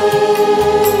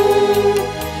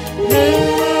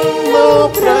 నిన్ను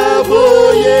ప్రభు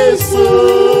యేసు,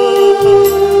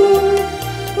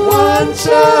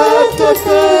 వాంఛతో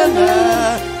తన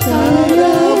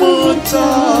కరము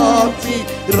చాచి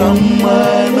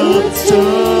రమ్మనుచున్నాడు.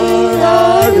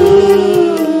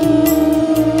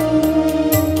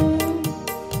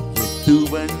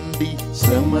 ఎటువంటి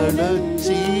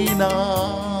శ్రమలొచ్చినా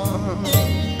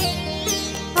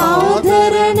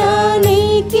ఆదరణ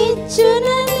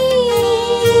నీకిచ్చునని,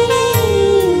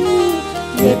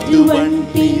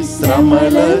 ఎటువంటి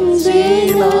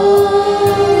శ్రమలొచ్చినా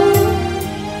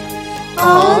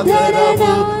ఆదరణ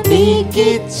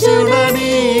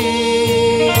నీకిచ్చునని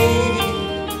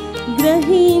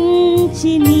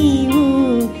గ్రహించి నీవు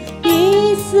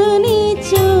యేసుని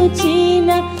చూచిన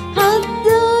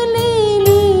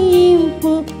హద్దులేని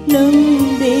ఇంపు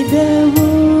నొందెదవు,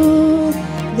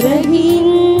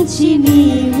 గ్రహించి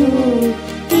నీవు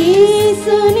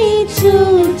యేసుని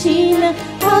చూచిన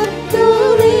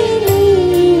హద్దులేని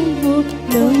ఇంపు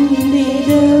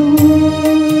నొందెదవు.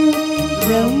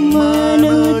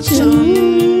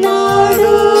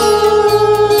 రమ్మనుచున్నాడు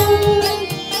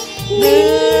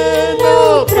నిన్ను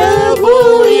ప్రభు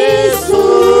యేసు,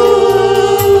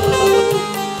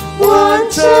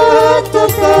 వాంఛతో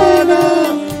తన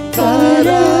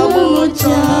కరము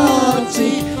చాచి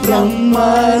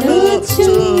రమ్మనుచున్నాడు,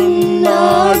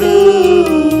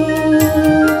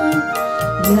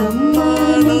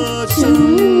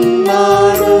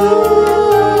 రమ్మనుచున్నాడు.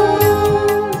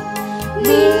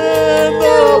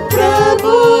 నిన్ను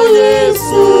ప్రభు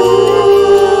యేసు,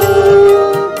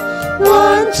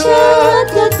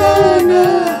 వాంఛతో తన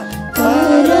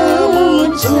కరము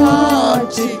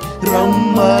చాచి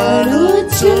రమ్మనుచున్నాడు.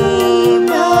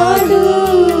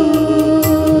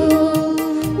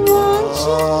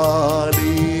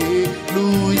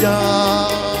 హల్లెలూయా,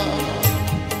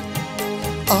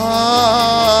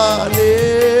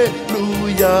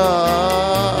 హల్లెలూయా,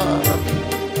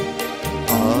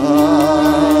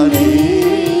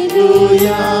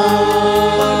 హల్లెలూయా,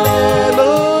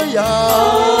 హల్లెలూయా,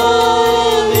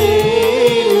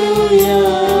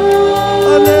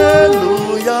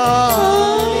 హల్లెలూయా,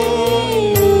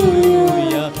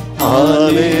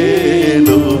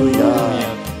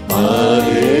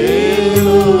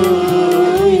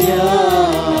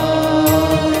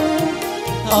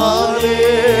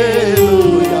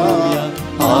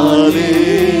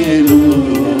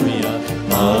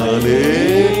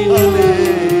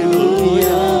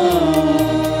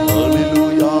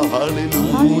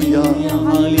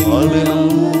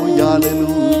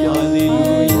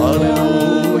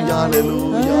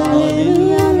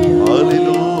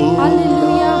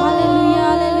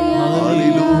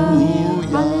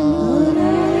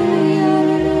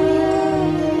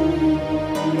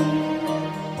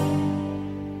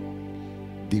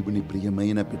 దేవుని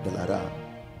ప్రియమైన బిడ్డలారా,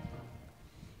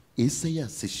 యేసయ్య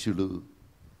శిష్యులు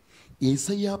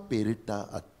యేసయ్య పేరిట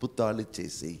అద్భుతాలు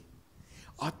చేసి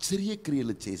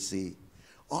ఆశ్చర్యక్రియలు చేసి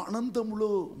ఆనందంలో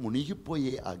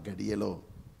మునిగిపోయే ఆ గడియలో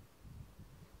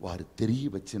వారు తిరిగి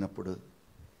వచ్చినప్పుడు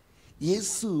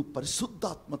యేసు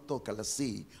పరిశుద్ధాత్మతో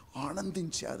కలిసి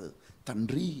ఆనందించారు.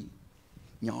 తండ్రి,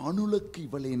 జ్ఞానులకు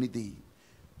ఇవ్వలేనిది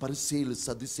పరిసయ్యులు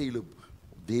సదుసేయులు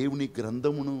దేవుని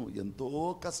గ్రంథమును ఎంతో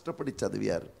కష్టపడి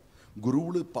చదివారు,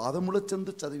 గురువులు పాదముల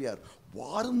చెందు చదివారు,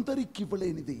 వారందరికి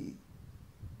ఇవ్వలేనిది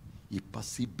ఈ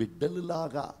పసి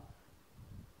బిడ్డలులాగా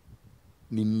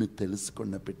నిన్ను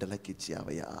తెలుసుకున్న బిడ్డలకి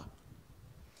ఇచ్చావయ్యా.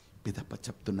 పిదప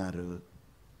చెప్తున్నారు,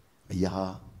 అయ్యా,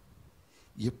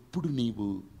 ఎప్పుడు నీవు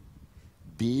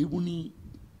దేవుని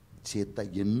చేత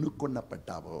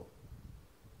ఎన్నుకొనపడ్డావో,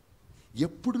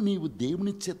 ఎప్పుడు నీవు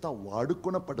దేవుని చేత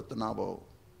వాడుకొనపడుతున్నావో,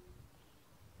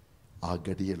 ఆ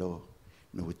గడియలో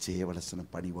నువ్వు చేయవలసిన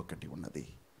పని ఒకటి ఉన్నది.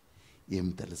 ఏం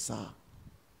తెలుసా?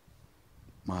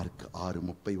 మార్క్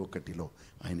 6:31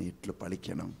 ఆయన ఇట్లు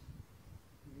పలికెను,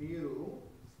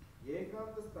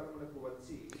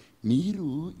 మీరు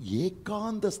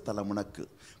ఏకాంత స్థలమునకు,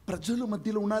 ప్రజల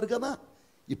మధ్యలో ఉన్నారు కదా,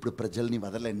 ఇప్పుడు ప్రజల్ని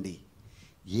వదలండి,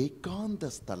 ఏకాంత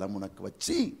స్థలమునకు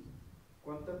వచ్చి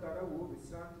కొంత తరవు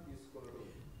విశ్రాంతి తీసుకొనుడు,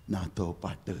 నాతో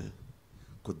పాటు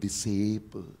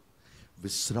కొద్దిసేపు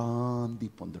విశ్రాంతి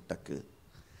పొందుటకు,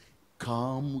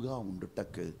 కాముగా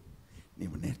ఉండుటకు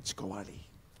నీవు నేర్చుకోవాలి.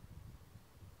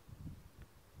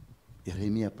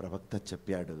 యెరెమీయా ప్రవక్త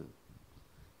చెప్పాడు.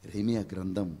 యెరెమీయా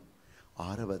గ్రంథం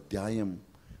 6వ అధ్యాయం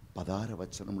 16వ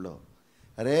వచనంలో,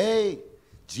 అరే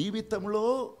జీవితంలో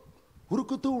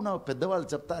ఉరుకుతూ ఉన్నావు. పెద్దవాళ్ళు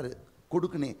చెప్తారు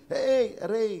కొడుకుని,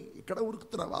 అరే ఇక్కడ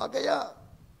ఉరుకుతున్నావు, ఆగయ్యా,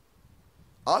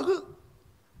 ఆగు,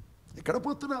 ఎక్కడ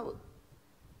పోతున్నావు?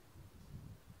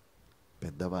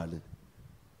 పెద్దవాళ్ళు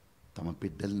తమ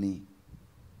బిడ్డల్ని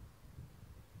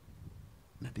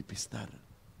నడిపిస్తారు.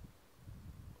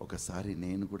 ఒకసారి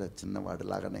నేను కూడా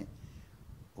చిన్నవాడిలాగానే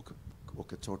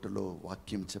ఒక చోటలో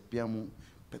వాక్యం చెప్పాము,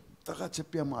 పెద్దగా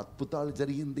చెప్పాము, అద్భుతాలు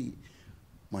జరిగింది.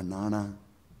 మా నాన్న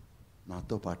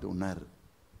నాతో పాటు ఉన్నారు.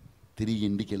 తిరిగి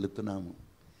ఇంటికి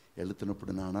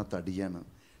వెళుతున్నప్పుడు నాన్నతో అడిగాను,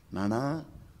 నానా,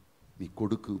 నీ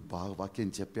కొడుకు బాగా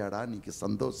వాక్యం చెప్పాడా, నీకు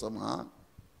సంతోషమా?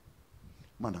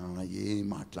 మా నాన్న ఏం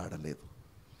మాట్లాడలేదు.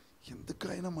 ఎందుకు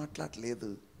ఆయన మాట్లాడలేదు?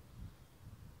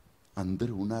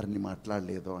 అందరూ ఉన్నారని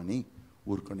మాట్లాడలేదు అని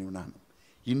ఊరుకొని ఉన్నాను.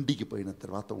 ఇంటికి పోయిన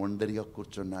తర్వాత ఒంటరిగా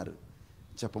కూర్చున్నారు.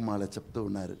 చెప్పమాల చెప్తూ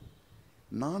ఉన్నారు,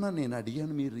 నాన్న నేను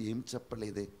అడిగాను, మీరు ఏం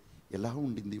చెప్పలేదే, ఎలా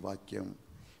ఉండింది వాక్యం?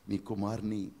 మీ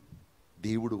కుమార్ని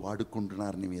దేవుడు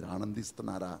వాడుకుంటున్నారని మీరు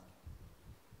ఆనందిస్తున్నారా?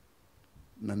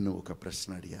 నన్ను ఒక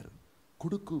ప్రశ్న అడిగారు,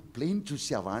 కొడుకు ప్లేన్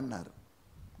చూసావా అన్నారు.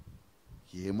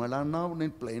 ఏమలా అన్నావు?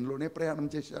 నేను ప్లేన్లోనే ప్రయాణం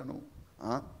చేశాను.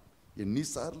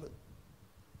 ఎన్నిసార్లు?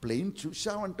 ప్లేన్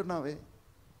చూశావంటున్నావే.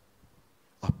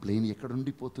 ఆ ప్లేన్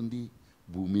ఎక్కడుండిపోతుంది?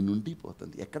 భూమి నుండి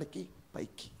పోతుంది. ఎక్కడికి?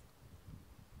 పైకి.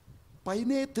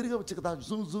 పైనే తిరగవచ్చు కదా,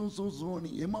 జూమ్ జూమ్ జూమ్ జూమ్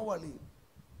అని. ఏమవ్వాలి?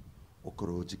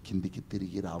 ఒకరోజు కిందికి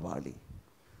తిరిగి రావాలి.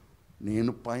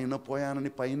 నేను పైన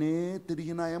పోయానని పైనే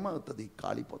తిరిగినా ఏమవుతుంది?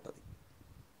 కాలిపోతుంది.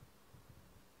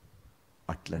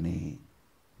 అట్లనే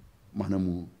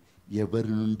మనము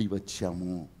ఎవరి నుండి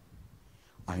వచ్చామో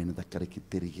ఆయన దగ్గరికి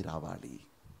తిరిగి రావాలి.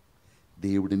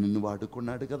 దేవుడు నిన్ను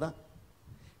వాడుకున్నాడు కదా,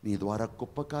 నీ ద్వారా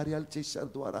గొప్ప కార్యాలు చేశారు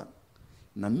ద్వారా.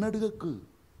 నన్ను అడగకు,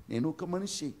 నేను ఒక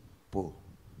మనిషి. పో,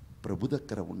 ప్రభు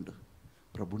దగ్గర ఉండు,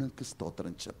 ప్రభునికి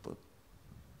స్తోత్రం చెప్పు,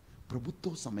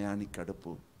 ప్రభుత్వ సమయాన్ని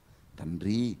గడుపు.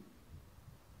 తండ్రి,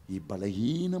 ఈ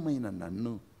బలహీనమైన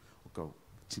నన్ను, ఒక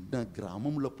చిన్న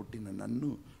గ్రామంలో పుట్టిన నన్ను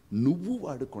నువ్వు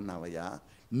వాడుకున్నావయ్యా,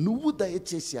 నువ్వు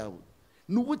దయచేసావు.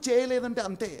 నువ్వు చేయలేదంటే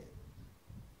అంతే.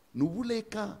 నువ్వు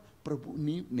లేక ప్రభు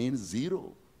నేను జీరో,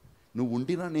 నువ్వు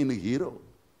ఉండినా నేను హీరో.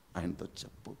 ఆయనతో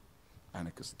చెప్పు,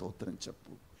 ఆయనకు స్తోత్రం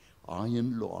చెప్పు.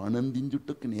 ఆయనలో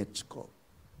ఆనందించుటకు నేర్చుకో.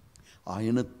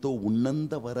 ఆయనతో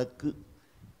ఉన్నంత వరకు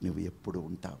నువ్వు ఎప్పుడు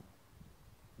ఉంటావు.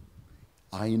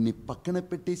 ఆయన్ని పక్కన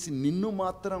పెట్టేసి నిన్ను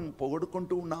మాత్రం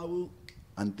పొగడుకుంటూ ఉన్నావు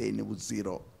అంతే, నువ్వు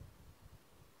జీరో.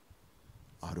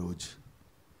 ఆ రోజు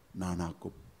నా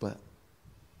గొప్ప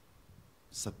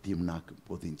సత్యం నాకు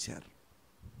బోధించారు.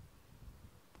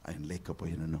 ఆయన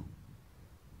లేకపోయినను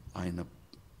ఆయన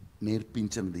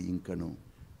నేర్పించినది ఇంకను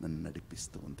నన్ను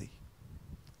నడిపిస్తూ ఉంది.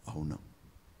 అవును,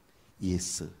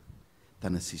 యేసు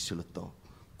తన శిష్యులతో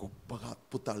గొప్పగా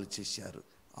అద్భుతాలు చేశారు.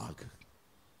 ఆగు,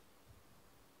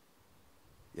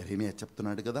 యెరెమీయా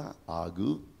చెప్తున్నాడు కదా, ఆగు,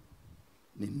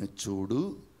 నిన్ను చూడు,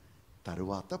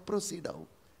 తరువాత ప్రొసీడ్ అవు.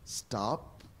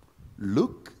 Stop,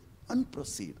 look and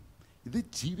proceed. ఇది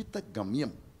జీవిత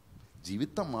గమ్యం,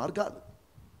 జీవిత మార్గాలు.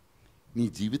 నీ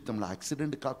జీవితంలో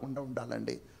యాక్సిడెంట్ కాకుండా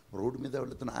ఉండాలండి. రోడ్డు మీద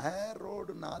వెళుతున్నా,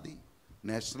 రోడ్డు నాది,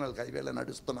 నేషనల్ హైవేలో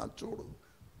నడుస్తున్నా చూడు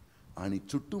అని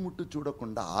చుట్టుముట్టు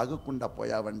చూడకుండా ఆగకుండా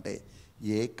పోయావంటే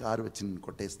ఏ కారు వచ్చి నిన్ను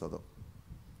కొట్టేస్తుందో.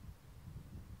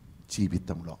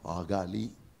 జీవితంలో ఆగాలి,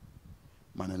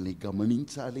 మనల్ని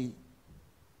గమనించాలి,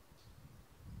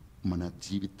 మన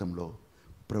జీవితంలో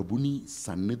ప్రభుని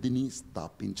సన్నిధిని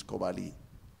స్థాపించుకోవాలి,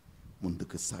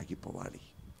 ముందుకు సాగిపోవాలి.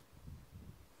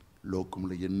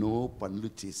 లోకంలో ఎన్నో పనులు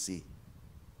చేసి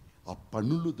ఆ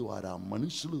పనుల ద్వారా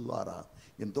మనుషుల ద్వారా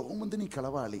ఎంతోమందిని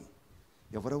కలవాలి.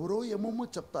 ఎవరెవరో ఏమేమో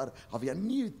చెప్తారు, అవి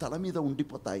అన్నీ తల మీద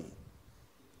ఉండిపోతాయి.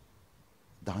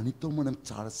 దానితో మనం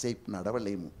చాలాసేపు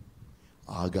నడవలేము.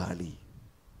 ఆగాలి,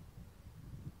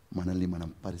 మనల్ని మనం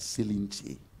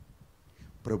పరిశీలించి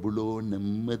ప్రభులో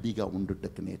నెమ్మదిగా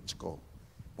ఉండుటకు నేర్చుకో.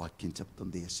 వాక్యం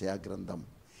చెప్తుంది యెషయా గ్రంథం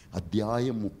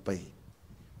అధ్యాయం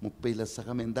 30లో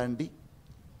సగం ఎంత అండి?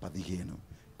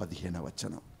 15వ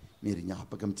వచనం మీరు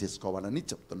జ్ఞాపకం చేసుకోవాలని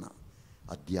చెప్తున్నా.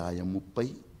 అధ్యాయం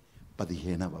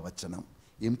 30:15వ వచనం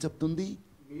ఏం చెప్తుంది?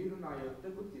 మీరు నా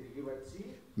యొద్దకు తిరిగి వచ్చి,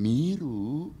 మీరు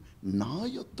నా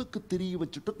యొద్దకు తిరిగి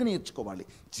వచ్చుటకు నేర్చుకోవాలి.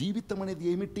 జీవితం అనేది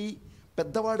ఏమిటి?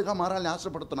 పెద్దవాడుగా మారాలని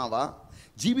ఆశపడుతున్నావా?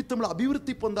 జీవితంలో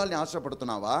అభివృద్ధి పొందాలని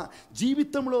ఆశపడుతున్నావా?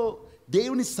 జీవితంలో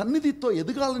దేవుని సన్నిధితో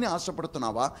ఎదగాలని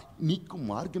ఆశపడుతున్నావా? నీకు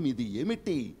మార్గం ఇది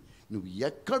ఏమిటి? నువ్వు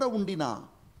ఎక్కడ ఉండినా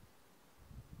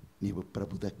నీవు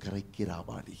ప్రభు దగ్గరికి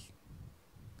రావాలి.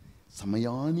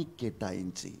 సమయాన్ని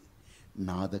కేటాయించి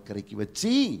నా దగ్గరికి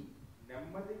వచ్చి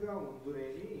నెమ్మదిగా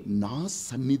ఉందురేని, నా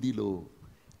సన్నిధిలో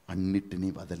అన్నిటినీ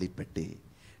వదిలిపెట్టి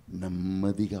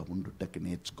నెమ్మదిగా ఉండుటకు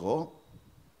నేర్చుకో.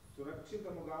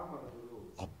 సురక్షితముగా మనుదురు.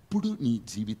 అప్పుడు నీ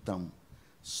జీవితం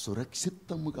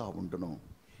సురక్షితముగా ఉండును,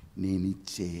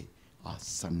 నేనిచ్చే ఆ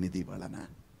సన్నిధి వలన.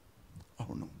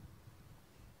 అవును,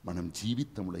 మనం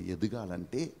జీవితంలో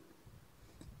ఎదగాలంటే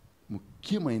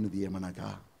ముఖ్యమైనది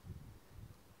ఏమనగా,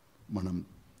 మనం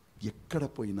ఎక్కడ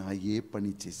పోయినా ఏ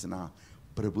పని చేసినా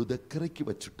ప్రభు దగ్గరికి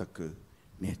వచ్చుటకు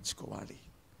నేర్చుకోవాలి.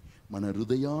 మన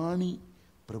హృదయాన్ని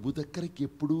ప్రభు దగ్గరికి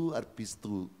ఎప్పుడూ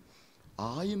అర్పిస్తూ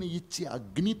ఆయన ఇచ్చే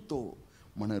అగ్నితో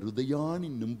మన హృదయాన్ని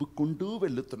నింపుకుంటూ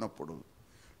వెళుతున్నప్పుడు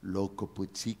లోకపు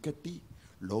చీకటి,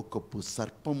 లోకపు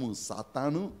సర్పము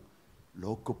సాతాను,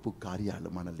 లోకపు కార్యాలు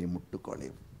మనల్ని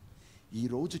ముట్టుకోలేవు.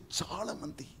 ఈరోజు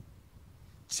చాలామంది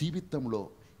జీవితంలో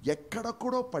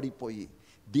ఎక్కడెక్కడో పడిపోయి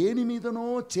దేని మీదనో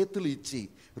చేతులు ఇచ్చి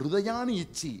హృదయాన్ని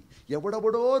ఇచ్చి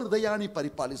ఎవడెవడో హృదయాన్ని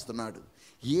పరిపాలిస్తున్నాడు.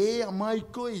 ఏ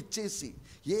అమ్మాయికో ఇచ్చేసి,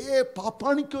 ఏ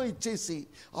పాపానికో ఇచ్చేసి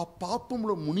ఆ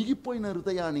పాపంలో మునిగిపోయిన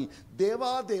హృదయాన్ని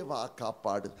దేవా దేవా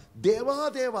కాపాడు, దేవా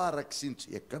దేవా రక్షించు.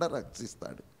 ఎక్కడ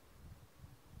రక్షిస్తాడు?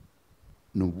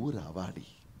 నువ్వు రావాలి,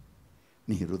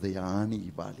 నీ హృదయాన్ని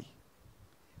ఇవ్వాలి.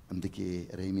 అందుకే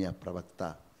యిర్మీయా ప్రవక్త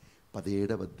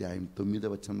 17వ అధ్యాయం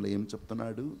 9వ వచనంలో ఏం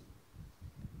చెప్తున్నాడు?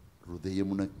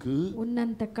 హృదయమునకు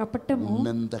ఉన్నంత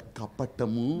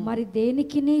కపటము మరి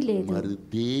దేనికిని లేదు, మరి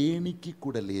దేనికి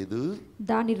కూడా లేదు.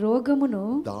 దాని రోగమును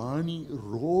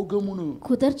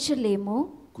కుదర్చలేము,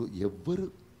 ఎవ్వరు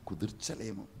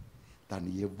కుదర్చలేము.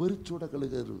 దాన్ని ఎవ్వరు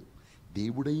చూడగలగరు?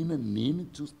 దేవుడైన నేను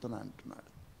చూస్తున్నా అంటున్నాడు.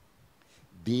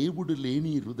 దేవుడు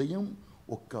లేని హృదయం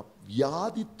ఒక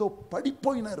వ్యాధితో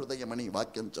పడిపోయిన హృదయం అని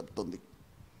వాక్యం చెప్తుంది.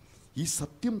 ఈ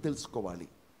సత్యం తెలుసుకోవాలి.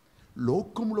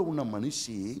 లోకంలో ఉన్న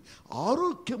మనిషి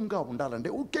ఆరోగ్యంగా ఉండాలంటే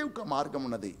ఒకే ఒక మార్గం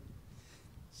ఉన్నది.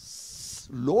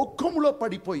 లోకంలో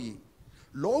పడిపోయి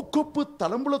లోకపు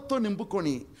తలంపులతో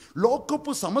నింపుకొని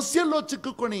లోకపు సమస్యల్లో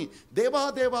చిక్కుకొని దేవా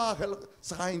దేవా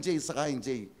సహాయం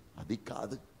చేయి, అది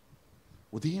కాదు.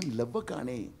 ఉదయం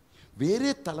లేవగానే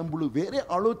వేరే తలంపులు, వేరే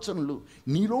ఆలోచనలు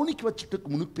నీలోనికి వచ్చేటకు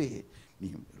మునిపే నీ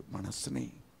మనస్సుని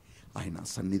ఆయన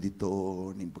సన్నిధితో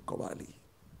నింపుకోవాలి.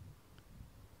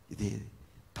 ఇదే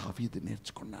దావీదు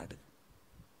నేర్చుకున్నాడు.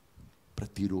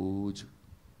 ప్రతిరోజు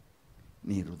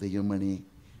నీ హృదయం అనే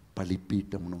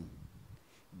బలిపీఠమును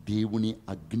దేవుని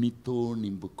అగ్నితో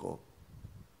నింపుకో.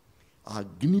 ఆ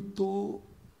అగ్నితో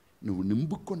నువ్వు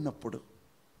నింపుకున్నప్పుడు,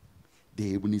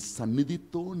 దేవుని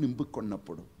సన్నిధితో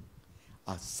నింపుకున్నప్పుడు,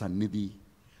 ఆ సన్నిధి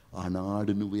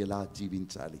ఆనాడు నువ్వు ఎలా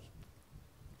జీవించాలి,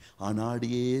 ఆనాడు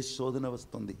ఏ శోధన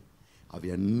వస్తుంది, అవి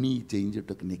అన్నీ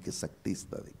జయించుటకు నీకు శక్తి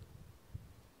ఇస్తుంది.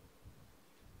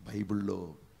 బైబిల్లో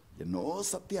ఎన్నో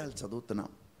సత్యాలు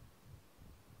చదువుతున్నాం.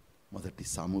 మొదటి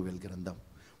సామువేల్ గ్రంథం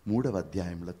 3వ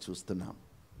అధ్యాయంలో చూస్తున్నాం.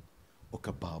 ఒక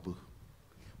బాబు,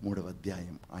 3వ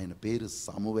అధ్యాయం, ఆయన పేరు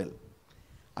సామువేల్.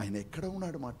 ఆయన ఎక్కడ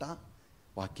ఉన్నాడు మాట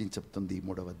వాక్యం చెప్తుంది.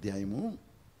 3వ అధ్యాయము,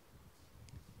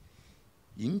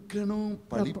 ఇంకను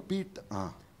బలిపీఠ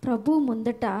ప్రభు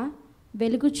ముందట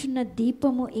వెలుగుచున్న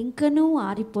దీపము ఇంకనూ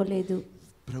ఆరిపోలేదు.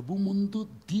 ప్రభు ముందు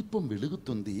దీపం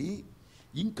వెలుగుతుంది,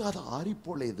 ఇంకా అది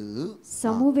ఆరిపోలేదు.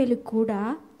 సమూవేలు కూడా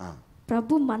ఆ,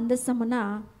 ప్రభు మందసమున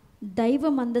దైవ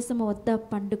మందసము వద్ద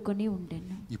పండుకొని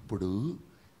ఉండెను. ఇప్పుడు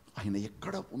ఆయన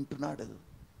ఎక్కడ ఉంటున్నాడు?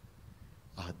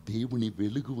 ఆ దేవుని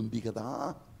వెలుగు ఉంది కదా,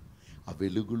 ఆ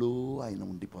వెలుగులో ఆయన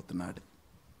ఉండిపోతున్నాడు.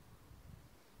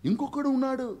 ఇంకొకడు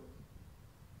ఉన్నాడు,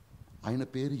 ఆయన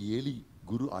పేరు ఏలి,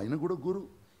 గురు. ఆయన కూడా గురు.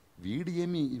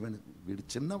 వీడు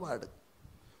చిన్నవాడు.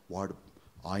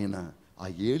 ఆయన ఆ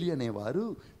ఏలి అనేవారు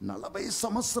 40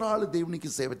 సంవత్సరాలు దేవునికి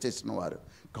సేవ చేసిన వారు.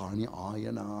 కానీ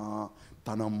ఆయన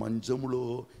తన మంచములో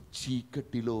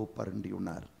చీకటిలో పరుండి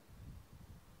ఉన్నారు.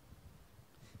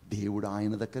 దేవుడు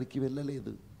ఆయన దగ్గరికి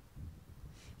వెళ్ళలేదు.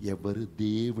 ఎవరు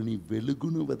దేవుని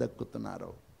వెలుగును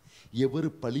వెదక్కుతున్నారో, ఎవరు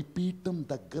బలిపీఠం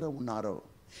దగ్గర ఉన్నారో,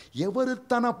 ఎవరు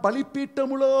తన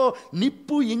బలిపీఠములో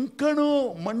నిప్పు ఇంకనూ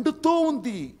మండుతూ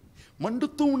ఉంది,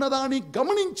 మండుతూ ఉన్నదాన్ని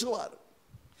గమనించువారు.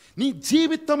 నీ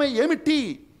జీవితమే ఏమిటి?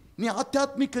 నీ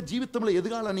ఆధ్యాత్మిక జీవితంలో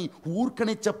ఎదగాలని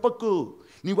ఊరికనే చెప్పకు.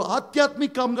 నీవు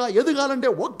ఆధ్యాత్మికంగా ఎదగాలంటే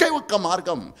ఒకే ఒక్క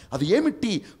మార్గం. అది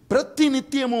ఏమిటి? ప్రతి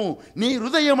నిత్యము నీ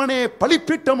హృదయం అనే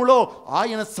బలిపీఠములో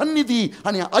ఆయన సన్నిధి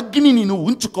అనే అగ్నిని నువ్వు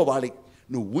ఉంచుకోవాలి.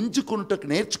 నువ్వు ఉంచుకున్నట్టుకు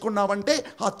నేర్చుకున్నావంటే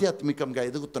ఆధ్యాత్మికంగా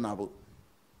ఎదుగుతున్నావు.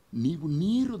 నీవు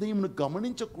నీ హృదయంను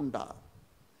గమనించకుండా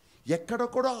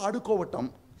ఎక్కడొక్కడో ఆడుకోవటం,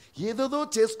 ఏదేదో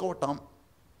చేసుకోవటం,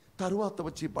 తరువాత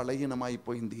వచ్చి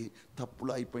బలహీనమైపోయింది,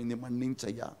 తప్పులు అయిపోయింది,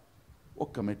 మన్నించయ్యా.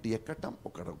 ఒక్క మెట్టు ఎక్కటం,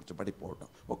 ఒకటి పడిపోవటం,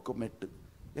 ఒక్క మెట్టు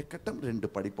ఎక్కటం, 2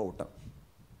 పడిపోవటం.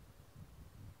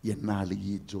 ఎన్నాళ్ళు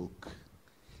ఈ జోక్?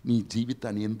 నీ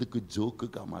జీవితాన్ని ఎందుకు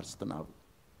జోకుగా మారుస్తున్నావు?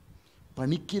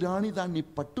 పనికిరాని దాన్ని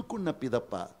పట్టుకున్న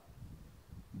పిదప్ప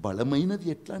బలమైనది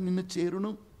ఎట్లా నిన్ను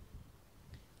చేరును?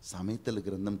 సామెతల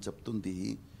గ్రంథం చెప్తుంది,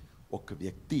 ఒక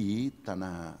వ్యక్తి తన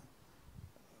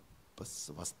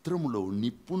వస్త్రములో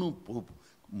నిప్పును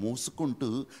మోసుకుంటూ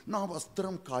నా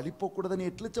వస్త్రం కాలిపోకూడదని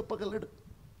ఎట్లా చెప్పగలడు?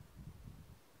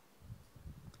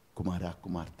 కుమారా,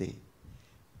 కుమార్తె,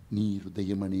 నీ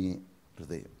హృదయం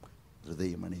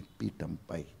అనే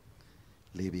పీఠంపై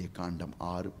లేవియ కాండం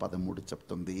 6:13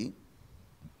 చెప్తుంది,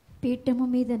 పీఠము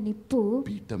మీద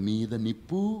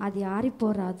నిప్పు అది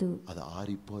ఆరిపోరాదు,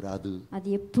 అది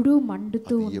ఎప్పుడూ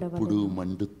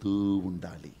మండుతూ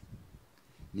ఉండాలి.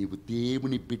 నీవు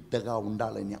దేవుని బిడ్డగా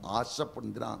ఉండాలని ఆశ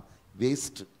పొందిన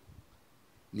వేస్ట్.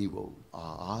 నీవు ఆ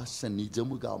ఆశ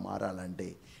నిజముగా మారాలంటే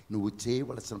నువ్వు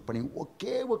చేయవలసిన పని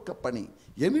ఒకే ఒక్క పని.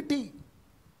 ఏమిటి?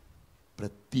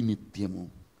 ప్రతినిత్యము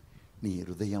నీ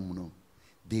హృదయమును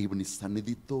దేవుని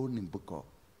సన్నిధితో నింపుకో.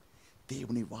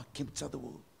 దేవుని వాక్యం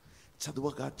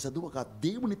చదువగా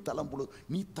దేవుని తలంపులు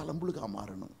నీ తలంపులుగా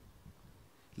మారను.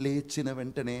 లేచిన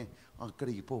వెంటనే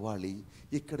అక్కడికి పోవాలి,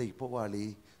 ఇక్కడికి పోవాలి,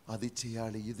 అది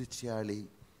చేయాలి, ఇది చేయాలి,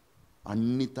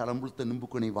 అన్ని తలంపులతో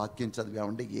నింపుకొని వాక్యం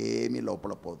చదివామంటే ఏమీ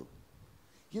లోపల పోదు.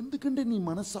 ఎందుకంటే నీ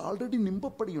మనసు ఆల్రెడీ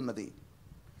నింపబడి ఉన్నది.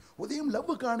 ఉదయం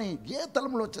లవ్వుగానే ఏ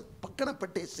తలంలో పక్కన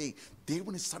పెట్టేసి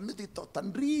దేవుని సన్నిధితో,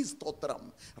 తండ్రి స్తోత్రం,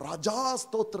 రాజా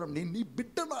స్తోత్రం, నేను నీ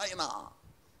బిడ్డను, ఆయన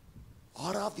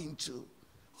ఆరాధించు,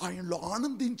 ఆయనలో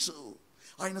ఆనందించు,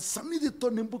 ఆయన సన్నిధితో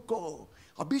నింపుకో,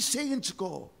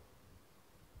 అభిషేకించుకో.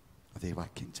 అదే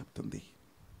వాక్యం చెప్తుంది.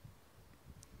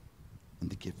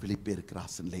 అందుకే ఫిలిప్పీయులకు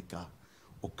రాసిన లేఖ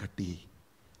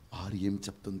 1:6 ఏం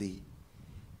చెప్తుంది?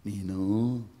 నేను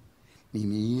నీ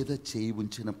మీద చేయి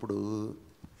ఉంచినప్పుడు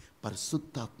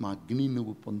పరిశుద్ధాత్మ అగ్ని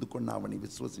నువ్వు పొందుకున్నావని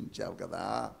విశ్వసించావు కదా.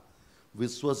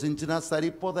 విశ్వసించినా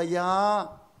సరిపోదయ్యా,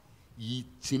 ఈ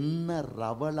చిన్న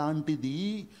రవ లాంటిది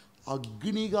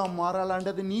అగ్నిగా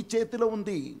మారాలంటే నీ చేతిలో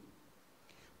ఉంది.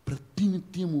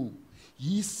 ప్రతినిత్యము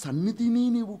ఈ సన్నిధిని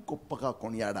నీవు గొప్పగా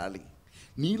కొనియాడాలి.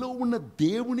 నీలో ఉన్న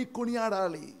దేవుని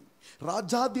కొనియాడాలి.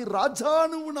 రాజాది రాజా,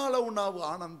 నువ్వు నాలో ఉన్నావు,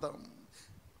 ఆనందం.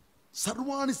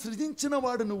 సర్వాన్ని సృజించిన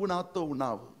వాడు నువ్వు నాతో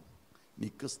ఉన్నావు,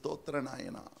 నీకు స్తోత్ర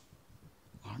నాయన.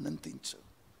 ఆనందించు,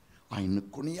 ఆయన్ను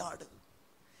కొనియాడు,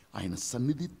 ఆయన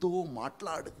సన్నిధితో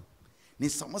మాట్లాడు. నీ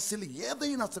సమస్యలు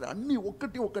ఏదైనా సరే అన్నీ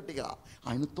ఒక్కటిగా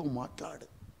ఆయనతో మాట్లాడు,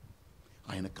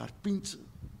 ఆయనకు అర్పించు.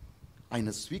 ఆయన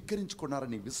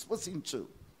స్వీకరించుకున్నారని విశ్వసించు.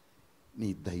 నీ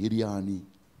ధైర్యాన్ని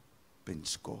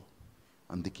పెంచుకో.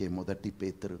 అందుకే 1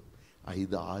 పేతురు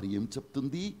 5:6 ఏం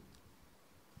చెప్తుంది?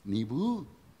 నీవు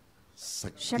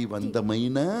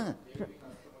శక్తివంతమైన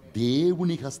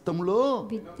దేవుని హస్తంలో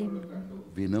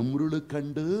వినమ్రులు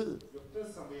కండు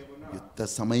యుద్ధ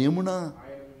సమయమున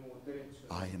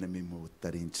ఆయన మేము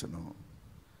ఉత్తరించును.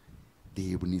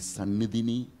 దేవుని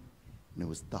సన్నిధిని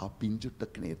నువ్వు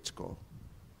స్థాపించుటకు నేర్చుకో.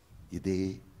 ఇదే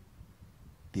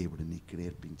దేవుడు నీకు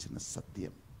నేర్పించిన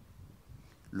సత్యం.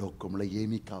 లోకంలో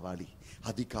ఏమి కావాలి,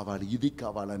 అది కావాలి, ఇది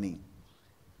కావాలని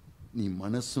నీ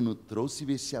మనస్సును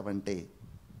త్రోసివేశావంటే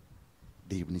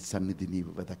దేవుని సన్నిధి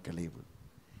నీవు వెదక్కలేవు.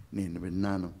 నేను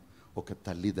విన్నాను, ఒక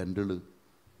తల్లిదండ్రులు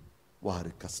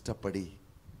వారు కష్టపడి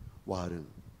వారు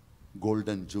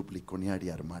గోల్డెన్ జూబ్లీ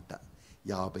కొనియాడారన్నమాట.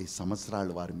 50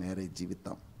 సంవత్సరాలు వారి మ్యారేజ్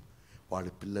జీవితం. వాళ్ళ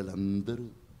పిల్లలందరూ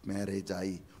మ్యారేజ్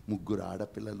అయి 3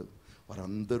 ఆడపిల్లలు,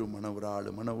 వారందరూ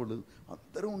మనవులు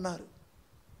అందరూ ఉన్నారు.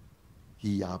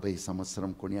 ఈ 50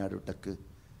 సంవత్సరం కొనియాడుటకు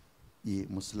ఈ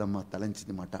ముసలమ్మ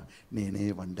తలంచిన మాట, నేనే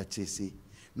వంట చేసి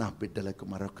నా బిడ్డలకు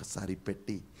మరొకసారి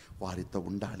పెట్టి వారితో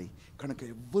ఉండాలి కనుక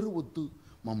ఎవ్వరూ వద్దు,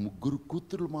 మా 3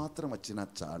 కూతుర్లు మాత్రం వచ్చినా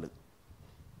చాలు.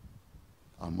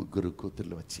 ఆ 3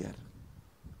 కూతుర్లు వచ్చారు.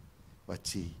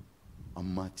 వచ్చి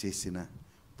అమ్మ చేసిన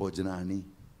భోజనాన్ని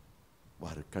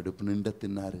వారు కడుపు నిండా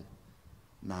తిన్నారు.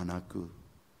 నాన్నకు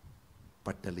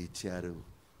పట్టలు ఇచ్చారు.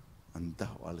 అంతా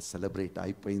వాళ్ళు సెలబ్రేట్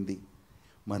అయిపోయింది.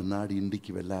 మర్నాడు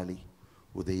ఇంటికి వెళ్ళాలి.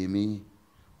 ఉదయమే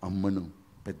అమ్మను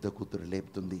పెద్ద కూతురు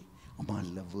లేపుతుంది. అమ్మ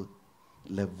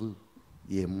లవ్వు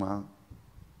ఏమ్మా,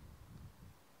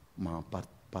 మా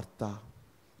భర్త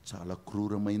చాలా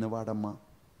క్రూరమైన వాడమ్మా.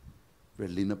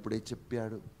 వెళ్ళినప్పుడే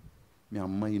చెప్పాడు, మీ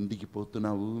అమ్మ ఇంటికి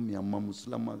పోతున్నావు, మీ అమ్మ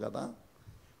ముసలమ్మ కదా,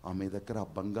 ఆమె దగ్గర ఆ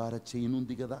బంగార చైన్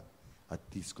ఉంది కదా, అది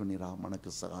తీసుకొని రా,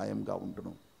 మనకు సహాయంగా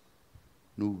ఉంటును.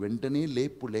 నువ్వు వెంటనే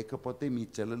లేపు, లేకపోతే మీ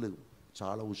చెల్లెలు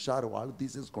చాలా హుషారు, వాళ్ళు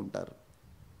తీసేసుకుంటారు.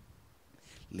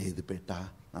 లేదు బేటా,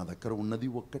 నా దగ్గర ఉన్నది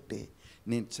ఒక్కటే,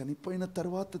 నేను చనిపోయిన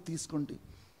తర్వాత తీసుకోండి.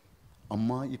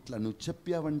 అమ్మా ఇట్లా నువ్వు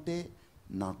చెప్పావంటే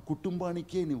నా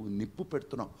కుటుంబానికే నువ్వు నిప్పు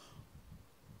పెడుతున్నావు.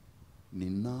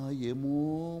 నిన్న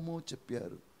ఏమోమో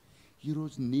చెప్పారు,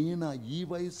 ఈరోజు నేనా ఈ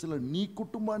వయసులో నీ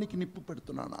కుటుంబానికి నిప్పు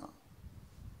పెడుతున్నానా?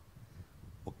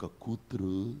 ఒక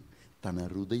కూతురు తన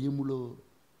హృదయములో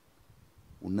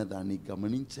ఉన్నదాన్ని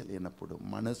గమనించలేనప్పుడు,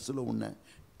 మనస్సులో ఉన్న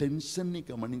టెన్షన్ని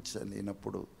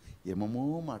గమనించలేనప్పుడు ఏమేమో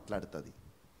మాట్లాడుతుంది.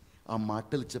 ఆ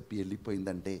మాటలు చెప్పి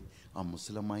వెళ్ళిపోయిందంటే ఆ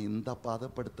ముసలమ్మ ఎంత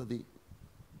బాధపడుతుంది.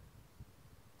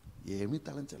 ఏమీ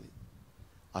తలంచలేదు.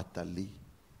 ఆ తల్లి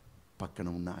పక్కన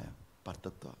ఉన్న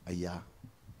భర్తతో, అయ్యా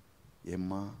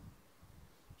ఏమ్మా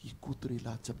ఈ కూతురు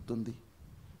ఇలా చెప్తుంది,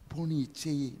 పోనీ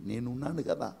ఇచ్చేయి, నేనున్నాను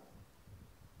కదా.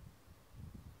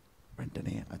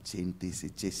 వెంటనే ఆ చైన్ తీసి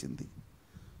ఇచ్చేసింది.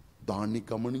 దాన్ని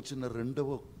గమనించిన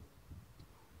రెండవ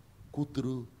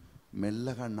కూతురు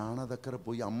మెల్లగా నాన్న దగ్గర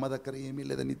పోయి, అమ్మ దగ్గర ఏమీ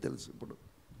లేదని తెలుసు ఇప్పుడు,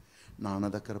 నాన్న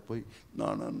దగ్గర పోయి,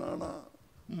 నాన్న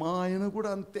మా ఆయన కూడా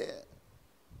అంతే,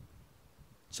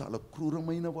 చాలా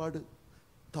క్రూరమైన వాడు,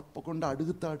 తప్పకుండా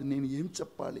అడుగుతాడు, నేను ఏం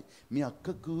చెప్పాలి, మీ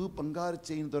అక్కకు బంగారు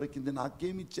చైన్ దొరికింది,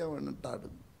 నాకేమి ఇచ్చావని అంటాడు.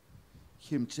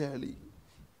 ఏం చేయాలి,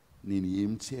 నేను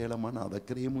ఏం చేయాలమ్మా, నా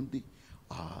దగ్గర ఏముంది,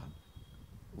 ఆ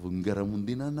ఉంగరం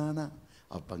ఉంది నా నాన్న,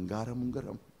 ఆ బంగారం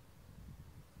ఉంగరం,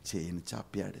 చైన్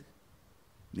చాపాడు,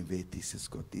 నువ్వే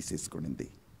తీసేసుకొనింది.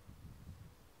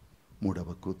 మూడవ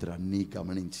కూతురు అన్నీ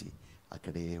గమనించి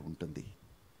అక్కడే ఉంటుంది.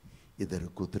 2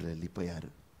 కూతురు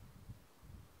వెళ్ళిపోయారు.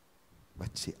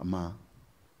 వచ్చి, అమ్మా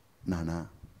నాన్న,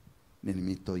 నేను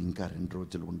మీతో ఇంకా 2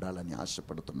 రోజులు ఉండాలని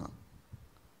ఆశపడుతున్నా.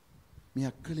 మీ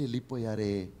అక్కలు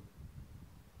వెళ్ళిపోయారే,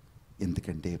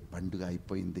 ఎందుకంటే పండుగ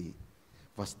అయిపోయింది,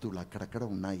 వస్తువులు అక్కడక్కడ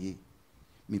ఉన్నాయి,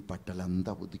 మీ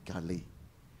బట్టలంతా ఉతికాలి.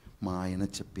 మా ఆయన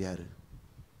చెప్పారు,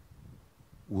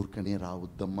 ఊరికనే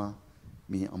రావద్దమ్మా,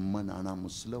 మీ అమ్మ నాన్న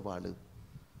ముసలి వాళ్ళు,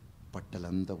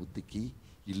 బట్టలంతా ఉతికి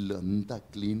ఇల్లు అంతా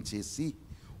క్లీన్ చేసి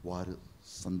వారు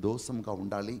సంతోషంగా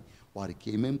ఉండాలి, వారికి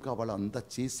ఏమేం కావాలో అంతా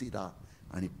చేసిరా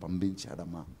అని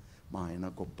పంపించాడమ్మా. మా ఆయన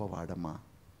గొప్పవాడమ్మా.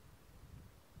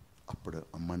 అప్పుడు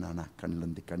అమ్మ నాన్న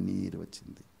కళ్ళంది కన్నీరు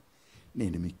వచ్చింది.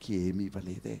 నేను మీకు ఏమీ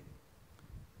ఇవ్వలేదే,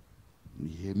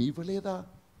 ఏమీ ఇవ్వలేదా,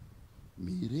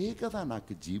 మీరే కదా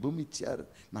నాకు జీవం ఇచ్చారు,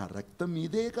 నా రక్తం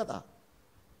మీదే కదా,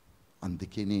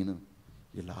 అందుకే నేను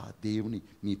ఇలా దేవుని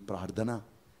మీ ప్రార్థన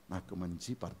నాకు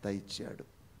మంచి భర్త ఇచ్చాడు,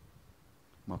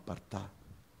 మా భర్త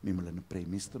మిమ్మల్ని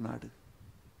ప్రేమిస్తున్నాడు.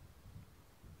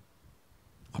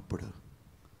 అప్పుడు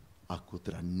ఆ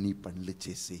కూతురు అన్ని పనులు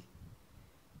చేసి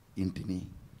ఇంటిని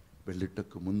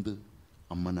వెళ్ళుటకు ముందు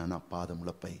అమ్మ నాన్న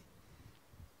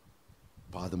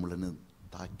పాదములను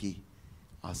తాకి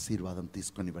ఆశీర్వాదం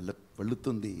తీసుకొని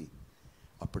వెళుతుంది.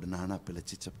 అప్పుడు నాన్న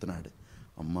పిలిచి చెప్తున్నాడు,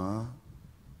 అమ్మా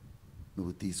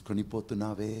నువ్వు తీసుకొని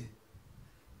పోతున్నావే.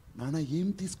 నాన్న ఏం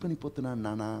తీసుకొని పోతున్నాను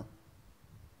నాన్న?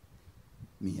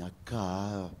 మీ అక్క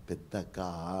పెద్ద అక్క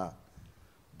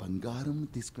బంగారం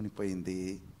తీసుకొని పోయింది,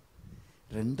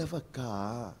 రెండవ అక్క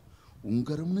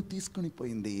ఉంగరంను తీసుకొని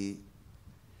పోయింది.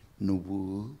 నువ్వు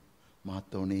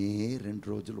మాతోనే 2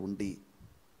 రోజులు ఉండి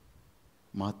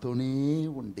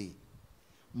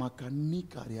మాకన్నీ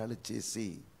కార్యాలు చేసి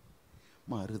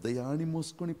మా హృదయాన్ని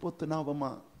మోసుకొని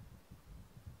పోతున్నావమ్మా.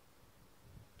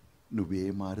 నువ్వే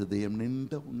మా హృదయం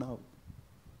నిండా ఉన్నావు.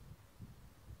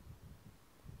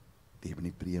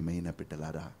 దేవుని ప్రియమైన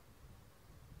బిడ్డలారా,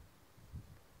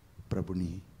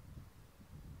 ప్రభుని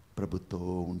ప్రభుతో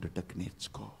ఉండటకు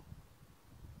నేర్చుకో.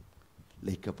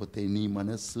 లేకపోతే నీ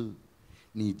మనస్సు,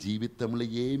 నీ జీవితంలో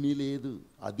ఏమీ లేదు,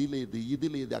 అది లేదు, ఇది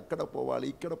లేదు, అక్కడ పోవాలి,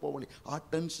 ఇక్కడ పోవాలి, ఆ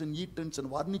టెన్షన్, ఈ టెన్షన్,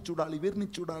 వారిని చూడాలి, వీరిని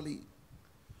చూడాలి,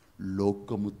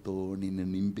 లోకముతో నిన్ను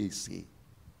నింపేసి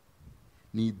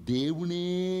నీ దేవునే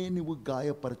నువ్వు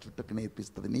గాయపరచుటకు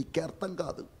నేర్పిస్తుంది. నీకే అర్థం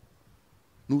కాదు.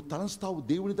 నువ్వు తలస్తావు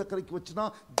దేవుని దగ్గరికి వచ్చినా,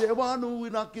 దేవా నువ్వు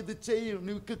నాకు ఇది చేయి,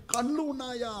 నీకు కళ్ళు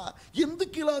ఉన్నాయా,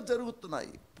 ఎందుకు ఇలా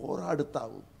జరుగుతున్నాయి,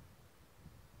 పోరాడుతావు.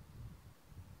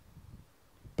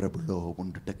 ప్రభులో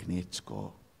ఉండుటకు నేర్చుకో.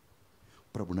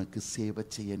 ప్రభునకు సేవ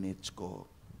చేయ నేర్చుకో.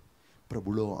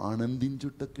 ప్రభులో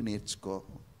ఆనందించుటకు నేర్చుకో.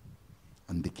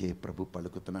 అందుకే ప్రభు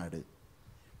పలుకుతున్నాడు,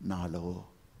 నాలో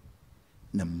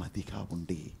నెమ్మదిగా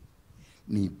ఉండి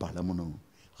నీ బలమును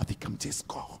అధికం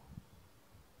చేసుకో.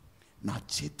 నా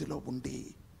చేతిలో ఉండి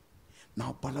నా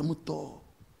బలముతో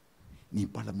నీ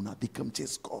బలమును అధికం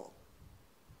చేసుకో.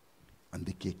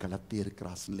 అందుకే గలతీయులకు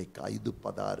రాసిన లేఖ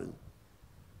 5:16,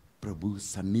 ప్రభు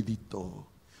సన్నిధితో,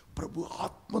 ప్రభు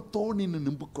ఆత్మతో నిన్ను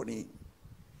నింపుకొని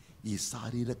ఈ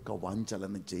శారీరక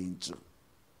వాంఛలను జయించు,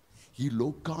 ఈ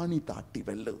లోకాన్ని దాటి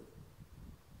వెళ్ళు.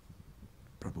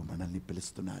 ప్రభు మనల్ని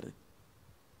పిలుస్తున్నారు.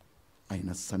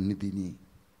 ఆయన సన్నిధిని,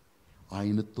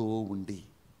 ఆయనతో ఉండి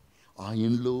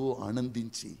ఆయనలో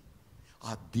ఆనందించి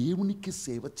ఆ దేవునికి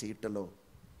సేవ చేయటంలో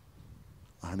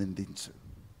ఆనందించు.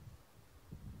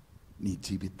 నీ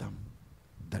జీవితం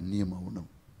ధన్యమవును.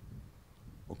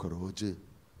 ఒకరోజు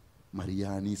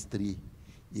మరియా అనే స్త్రీ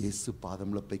యేసు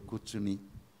పాదములపై కూర్చుని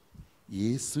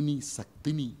యేసుని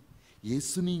శక్తిని,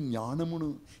 యేసుని జ్ఞానమును,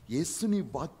 యేసుని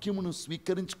వాక్యమును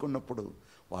స్వీకరించుకున్నప్పుడు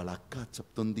వాళ్ళ అక్క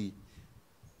చెప్తుంది,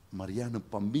 మరియాను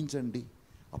పంపించండి.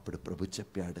 అప్పుడు ప్రభు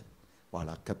చెప్పాడు వాళ్ళ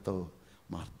అక్కతో,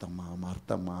 మార్తమ్మా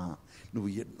మార్తమ్మా, నువ్వు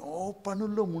ఎన్నో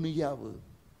పనుల్లో మునిగావు,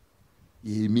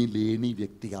 ఏమీ లేని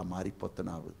వ్యక్తిగా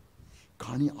మారిపోతున్నావు.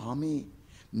 కానీ ఆమె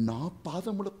నా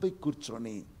పాదములపై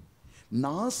కూర్చొని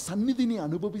నా సన్నిధిని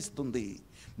అనుభవిస్తుంది,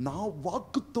 నా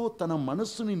వాక్కుతో తన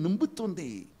మనస్సుని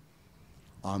నింపుతుంది.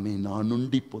 ఆమె నా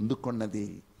నుండి పొందుకున్నది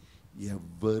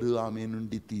ఎవ్వరూ ఆమె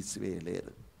నుండి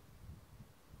తీసివేయలేరు.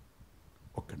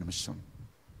 ఒక్క నిమిషం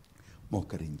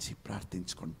మోకరించి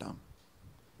ప్రార్థించుకుంటాం.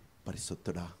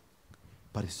 పరిశుద్ధుడా,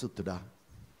 పరిశుద్ధుడా,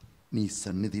 నీ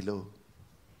సన్నిధిలో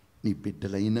నీ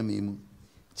బిడ్డలైన మేము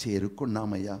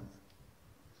చేరుకున్నామయ్యా.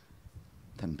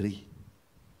 తండ్రి,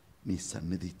 నీ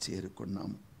సన్నిధి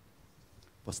చేరుకున్నాము,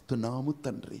 వస్తున్నాము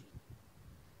తండ్రి.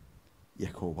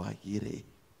 యెహోవా ఈరే,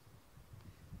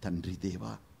 తండ్రి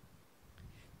దేవా,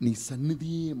 నీ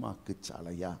సన్నిధియే మాకు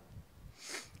చాలయ్యా.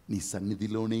 నీ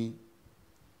సన్నిధిలోనే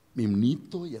మేము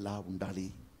నీతో ఎలా ఉండాలి,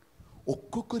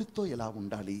 ఒక్కొక్కరితో ఎలా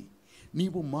ఉండాలి,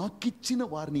 నీవు మాకిచ్చిన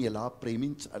వారిని ఎలా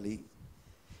ప్రేమించాలి,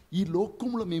 ఈ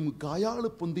లోకంలో మేము గాయాలు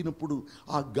పొందినప్పుడు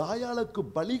ఆ గాయాలకు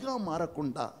బలిగా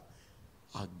మారకుండా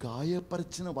ఆ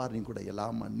గాయపరిచిన వారిని కూడా ఎలా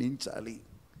మన్నించాలి,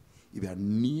 ఇవి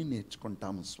అన్నీ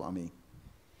నేర్చుకుంటాము స్వామి.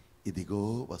 ఇదిగో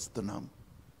వస్తున్నాం.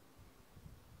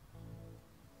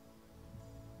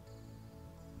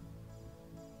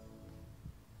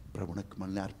 ప్రభునకు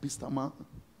మనల్ని అర్పిస్తామా?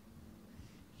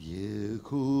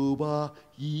 యెహోవా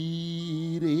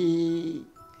ఈరే,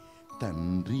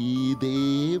 తండ్రి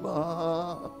దేవా,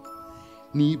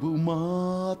 నీవు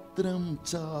మాత్రం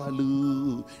చాలు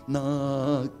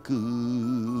నాకు.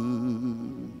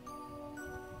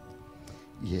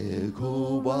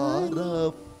 యెహోవా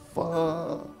రఫా,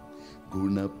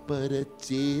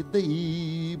 గుణపరచే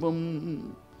దైవం,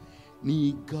 నీ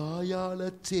గాయాల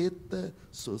చేత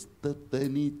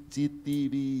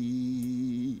స్వస్థతనిచ్చితివి.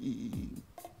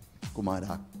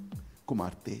 కుమారా,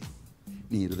 కుమార్తె,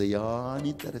 నీ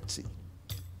హృదయాన్ని తెరచి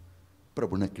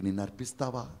ప్రభునకి నిన్ను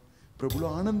అర్పిస్తావా? ప్రభులో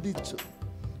ఆనందించు,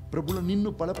 ప్రభులో నిన్ను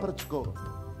బలపరచుకో.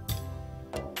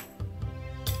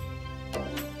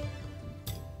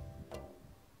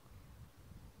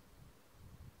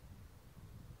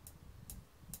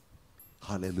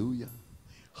 హల్లెలూయా,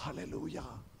 హల్లెలూయా.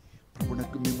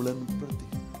 ప్రభునకు మిమ్మల్ని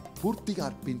పూర్తిగా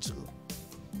అర్పించు.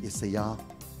 యేసయ్యా,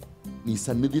 నీ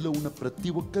సన్నిధిలో ఉన్న ప్రతి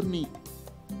ఒక్కరిని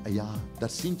అయ్యా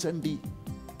దర్శించండి.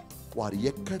 వారు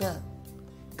ఎక్కడ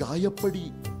గాయపడి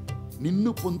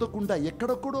నిన్ను పొందకుండా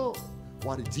ఎక్కడెక్కడో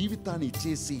వారి జీవితాన్ని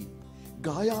ఇచ్చేసి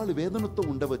గాయాలు వేదనతో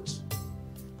ఉండవచ్చు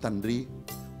తండ్రి.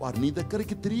 వారు నీ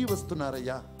దగ్గరికి తిరిగి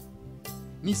వస్తున్నారయ్యా.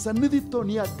 నీ సన్నిధితో,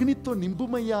 నీ అగ్నితో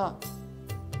నింపుమయ్యా.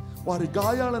 వారి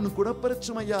గాయాలను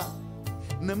గుణపరచమయ్యా.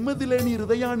 నెమ్మది లేని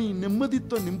హృదయాన్ని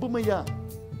నెమ్మదితో నింపుమయ్యా.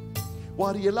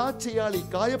 వారు ఎలా చేయాలి,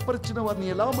 గాయపరిచిన వారిని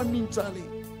ఎలా మన్నించాలి,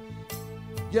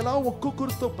 ఎలా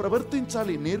ఒక్కొక్కరితో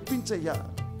ప్రవర్తించాలి నేర్పించయ్యా.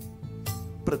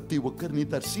 ప్రతి ఒక్కరిని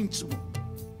దర్శించు.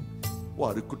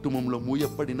 వారి కుటుంబంలో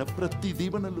మూయపడిన ప్రతి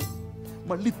దీవెనలు,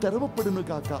 మళ్ళీ తెరవపడును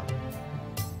గాక.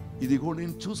 ఇదిగో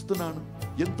నేను చూస్తున్నాను,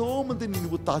 ఎంతో మందిని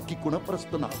నువ్వు తాకి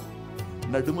గుణపరుస్తున్నావు.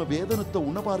 నడుమ వేదనతో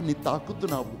ఉన్నవారిని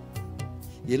తాకుతున్నావు.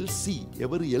 ఎల్సి,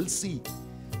 ఎవరు ఎల్సి?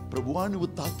 ప్రభువా, నువ్వు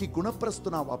తాకి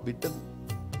గుణపరుస్తున్నావు ఆ బిడ్డను.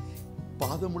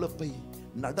 పాదములపై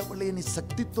నడవలేని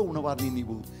శక్తితో ఉన్నవారిని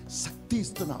నీవు శక్తి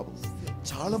ఇస్తున్నావు.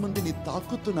 చాలా మందిని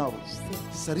తాకుతున్నావు.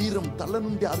 శరీరం తల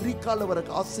నుండి అరికాళ్ళ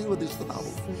వరకు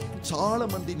ఆశీర్వదిస్తున్నావు. చాలా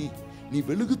మందిని నీ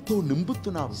వెలుగుతో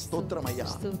నింపుతున్నావు. స్తోత్రమయ్యా.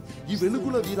 ఈ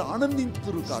వెలుగులో వీరు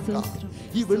ఆనందింతురు కాక,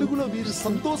 ఈ వెలుగులో వీరు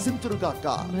సంతోషింతురు కాక,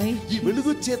 ఈ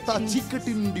వెలుగు చేత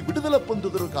చీకటి నుండి విడుదల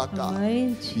పొందుదురు కాక,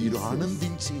 వీరు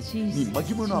ఆనందించి నీ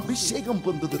మహిమను అభిషేకం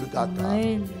పొందుదురు కాక.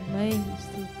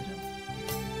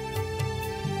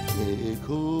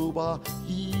 యెహోవా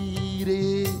ఈరే,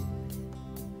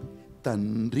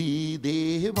 తండ్రి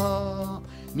దేవా,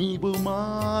 నీవు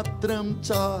మాత్రం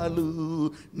చాలు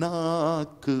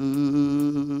నాకు.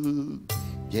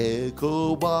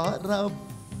 యెహోవా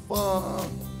రబ్బా,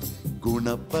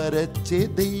 గుణపరచే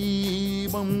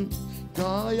దైవం,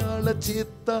 గాయాల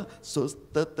చేత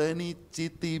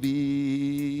స్వస్థతనిచ్చితివి.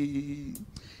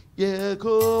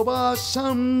 యెహోవా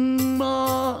షమ్మా,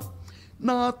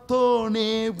 నాతోనే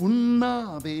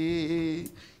ఉన్నావే.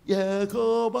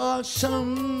 యెహోవా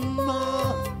షమ్మా,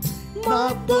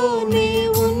 నాతోనే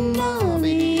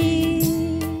ఉన్నావే.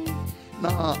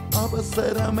 నా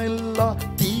అవసరమెల్లా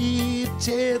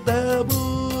తీర్చేదవు,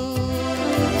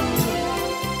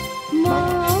 మా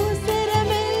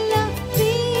అవసరమెల్లా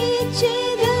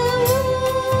తీర్చేదవు.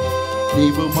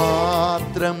 నీవు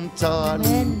మాత్రం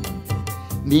చాలు,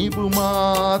 నీవు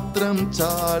మాత్రం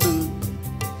చాలు,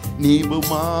 నీవు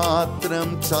మాత్రం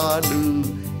చాలు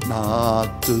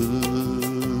నాకు.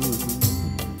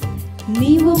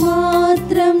 నీవు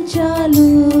మాత్రం చాలు,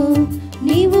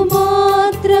 నీవు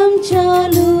మాత్రం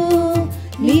చాలు,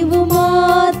 నీవు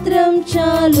మాత్రం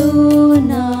చాలు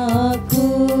నాకు.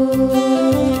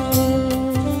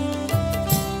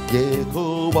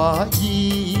 యెహోవా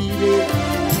ఈరే,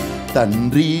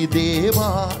 తండ్రి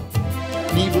దేవా,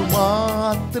 నీవు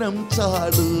మాత్రం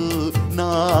చాలు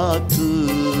నాకు.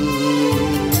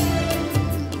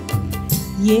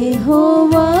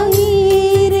 యెహోవా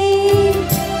ఈరే,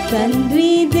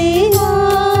 తండ్రి దేవా,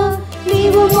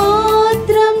 నీవు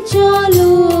మాత్రం చాలు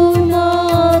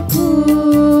నాకు.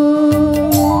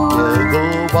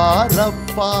 యెహోవా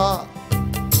రబ్బా,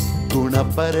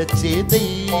 గుణపరచే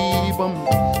దైవం.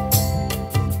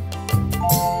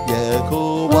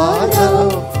 యెహోవా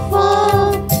రబ్బా,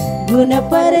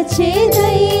 గుణపరచే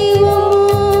దైవం,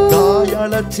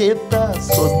 గాయాల చేత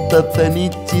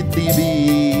స్వస్థతనిచ్చితివి.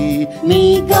 నీ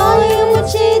గాయము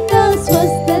చేత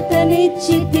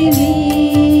స్వస్థతనిచ్చితివి.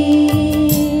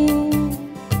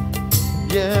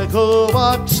 యెహోవా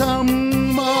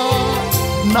షమ్మా,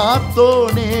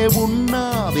 నాతోనే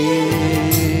ఉన్నావే.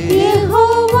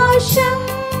 యెహోవా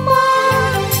షమ్మా,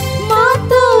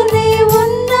 మాతోనే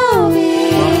ఉన్నావే.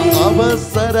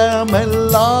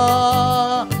 అవసరమెల్లా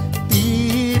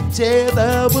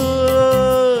తీర్చేదవు,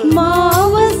 మా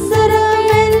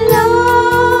అవసరమెల్లా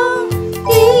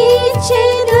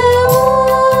తీర్చేదవు.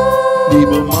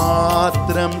 నీవు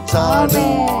మాత్రం చాలు,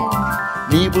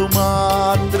 నీవు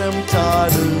మాత్రం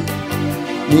చాలు,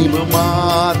 నీవు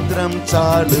మాత్రం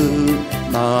చాలు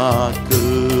నాకు.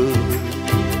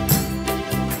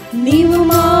 నీవు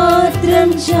మాత్రం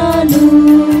చాలు,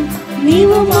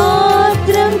 నీవు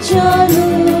మాత్రం చాలు,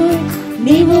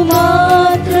 నీవు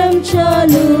మాత్రం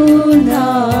చాలు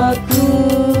నాకు.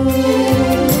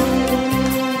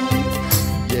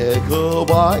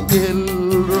 యెహోవా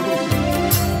ఎల్రు,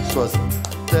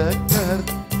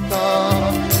 స్వస్థకర్త,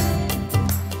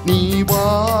 నీ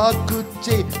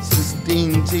వాక్కుచే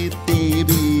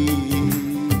సృష్టించితివి.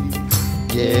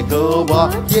 యెహోవా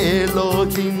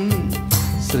ఎలోహిం,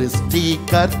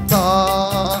 సృష్టికర్త,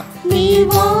 నీ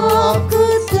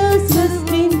వాక్కుతో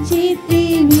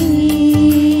సృష్టించితివి.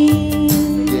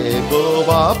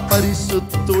 యెహోవా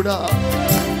పరిశుద్ధుడా,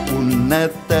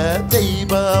 ఉన్నత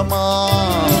దైవమా.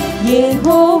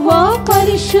 యెహోవా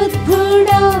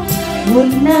పరిశుద్ధుడా,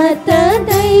 ఉన్నత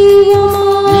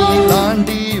దైవమా.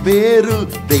 నీలాంటి వేరు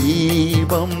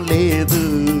దైవం లేదు,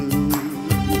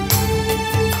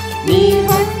 నీ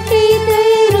వంటి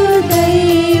వేరు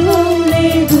దైవం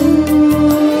లేదు.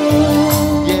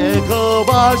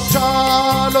 యెహోవా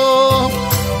షాలోమ్,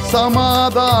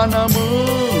 సమాధానమును.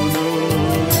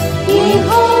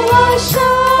 యెహోవా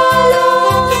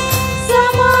షాలోమ్,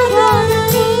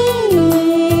 సమాధానమును.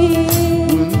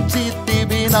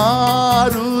 ఉంచితివి నా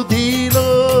హృదిలో,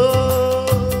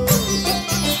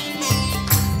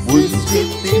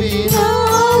 ఉంచితివి నా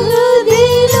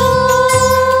హృదయలో.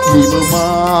 నీవు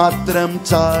మాత్రం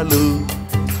చాలు,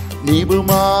 నీవు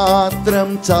మాత్రం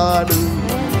చాలు,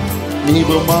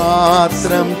 నీవు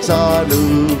మాత్రం చాలు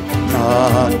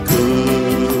నాకు.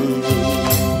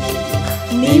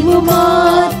 నీవు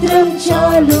మాత్రం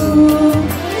చాలు,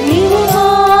 నీవు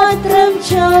మాత్రం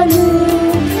చాలు,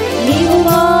 నీవు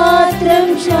మాత్రం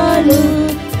చాలు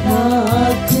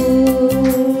నాకు.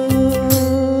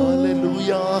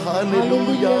 హల్లెలూయా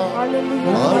హల్లెలూయా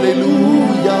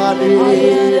హల్లెలూయా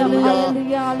హల్లెలూయా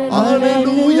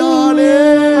హల్లెలూయా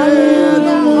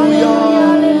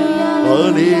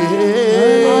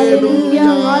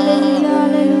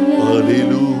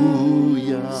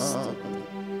హల్లెలూయా.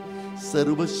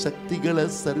 సర్వశక్తిగల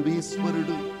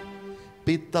సర్వేశ్వరుడు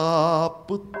పితా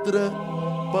పుత్ర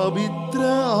పవిత్ర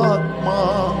ఆత్మ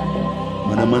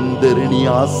మనమందరినీ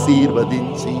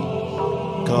ఆశీర్వదించి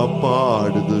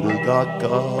కాపాడుదురుగాక.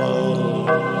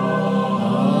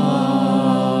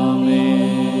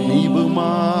 నీవు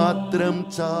మాత్రం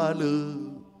చాలు,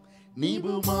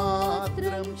 నీవు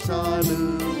మాత్రం చాలు,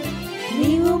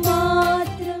 నీవు మాత్రం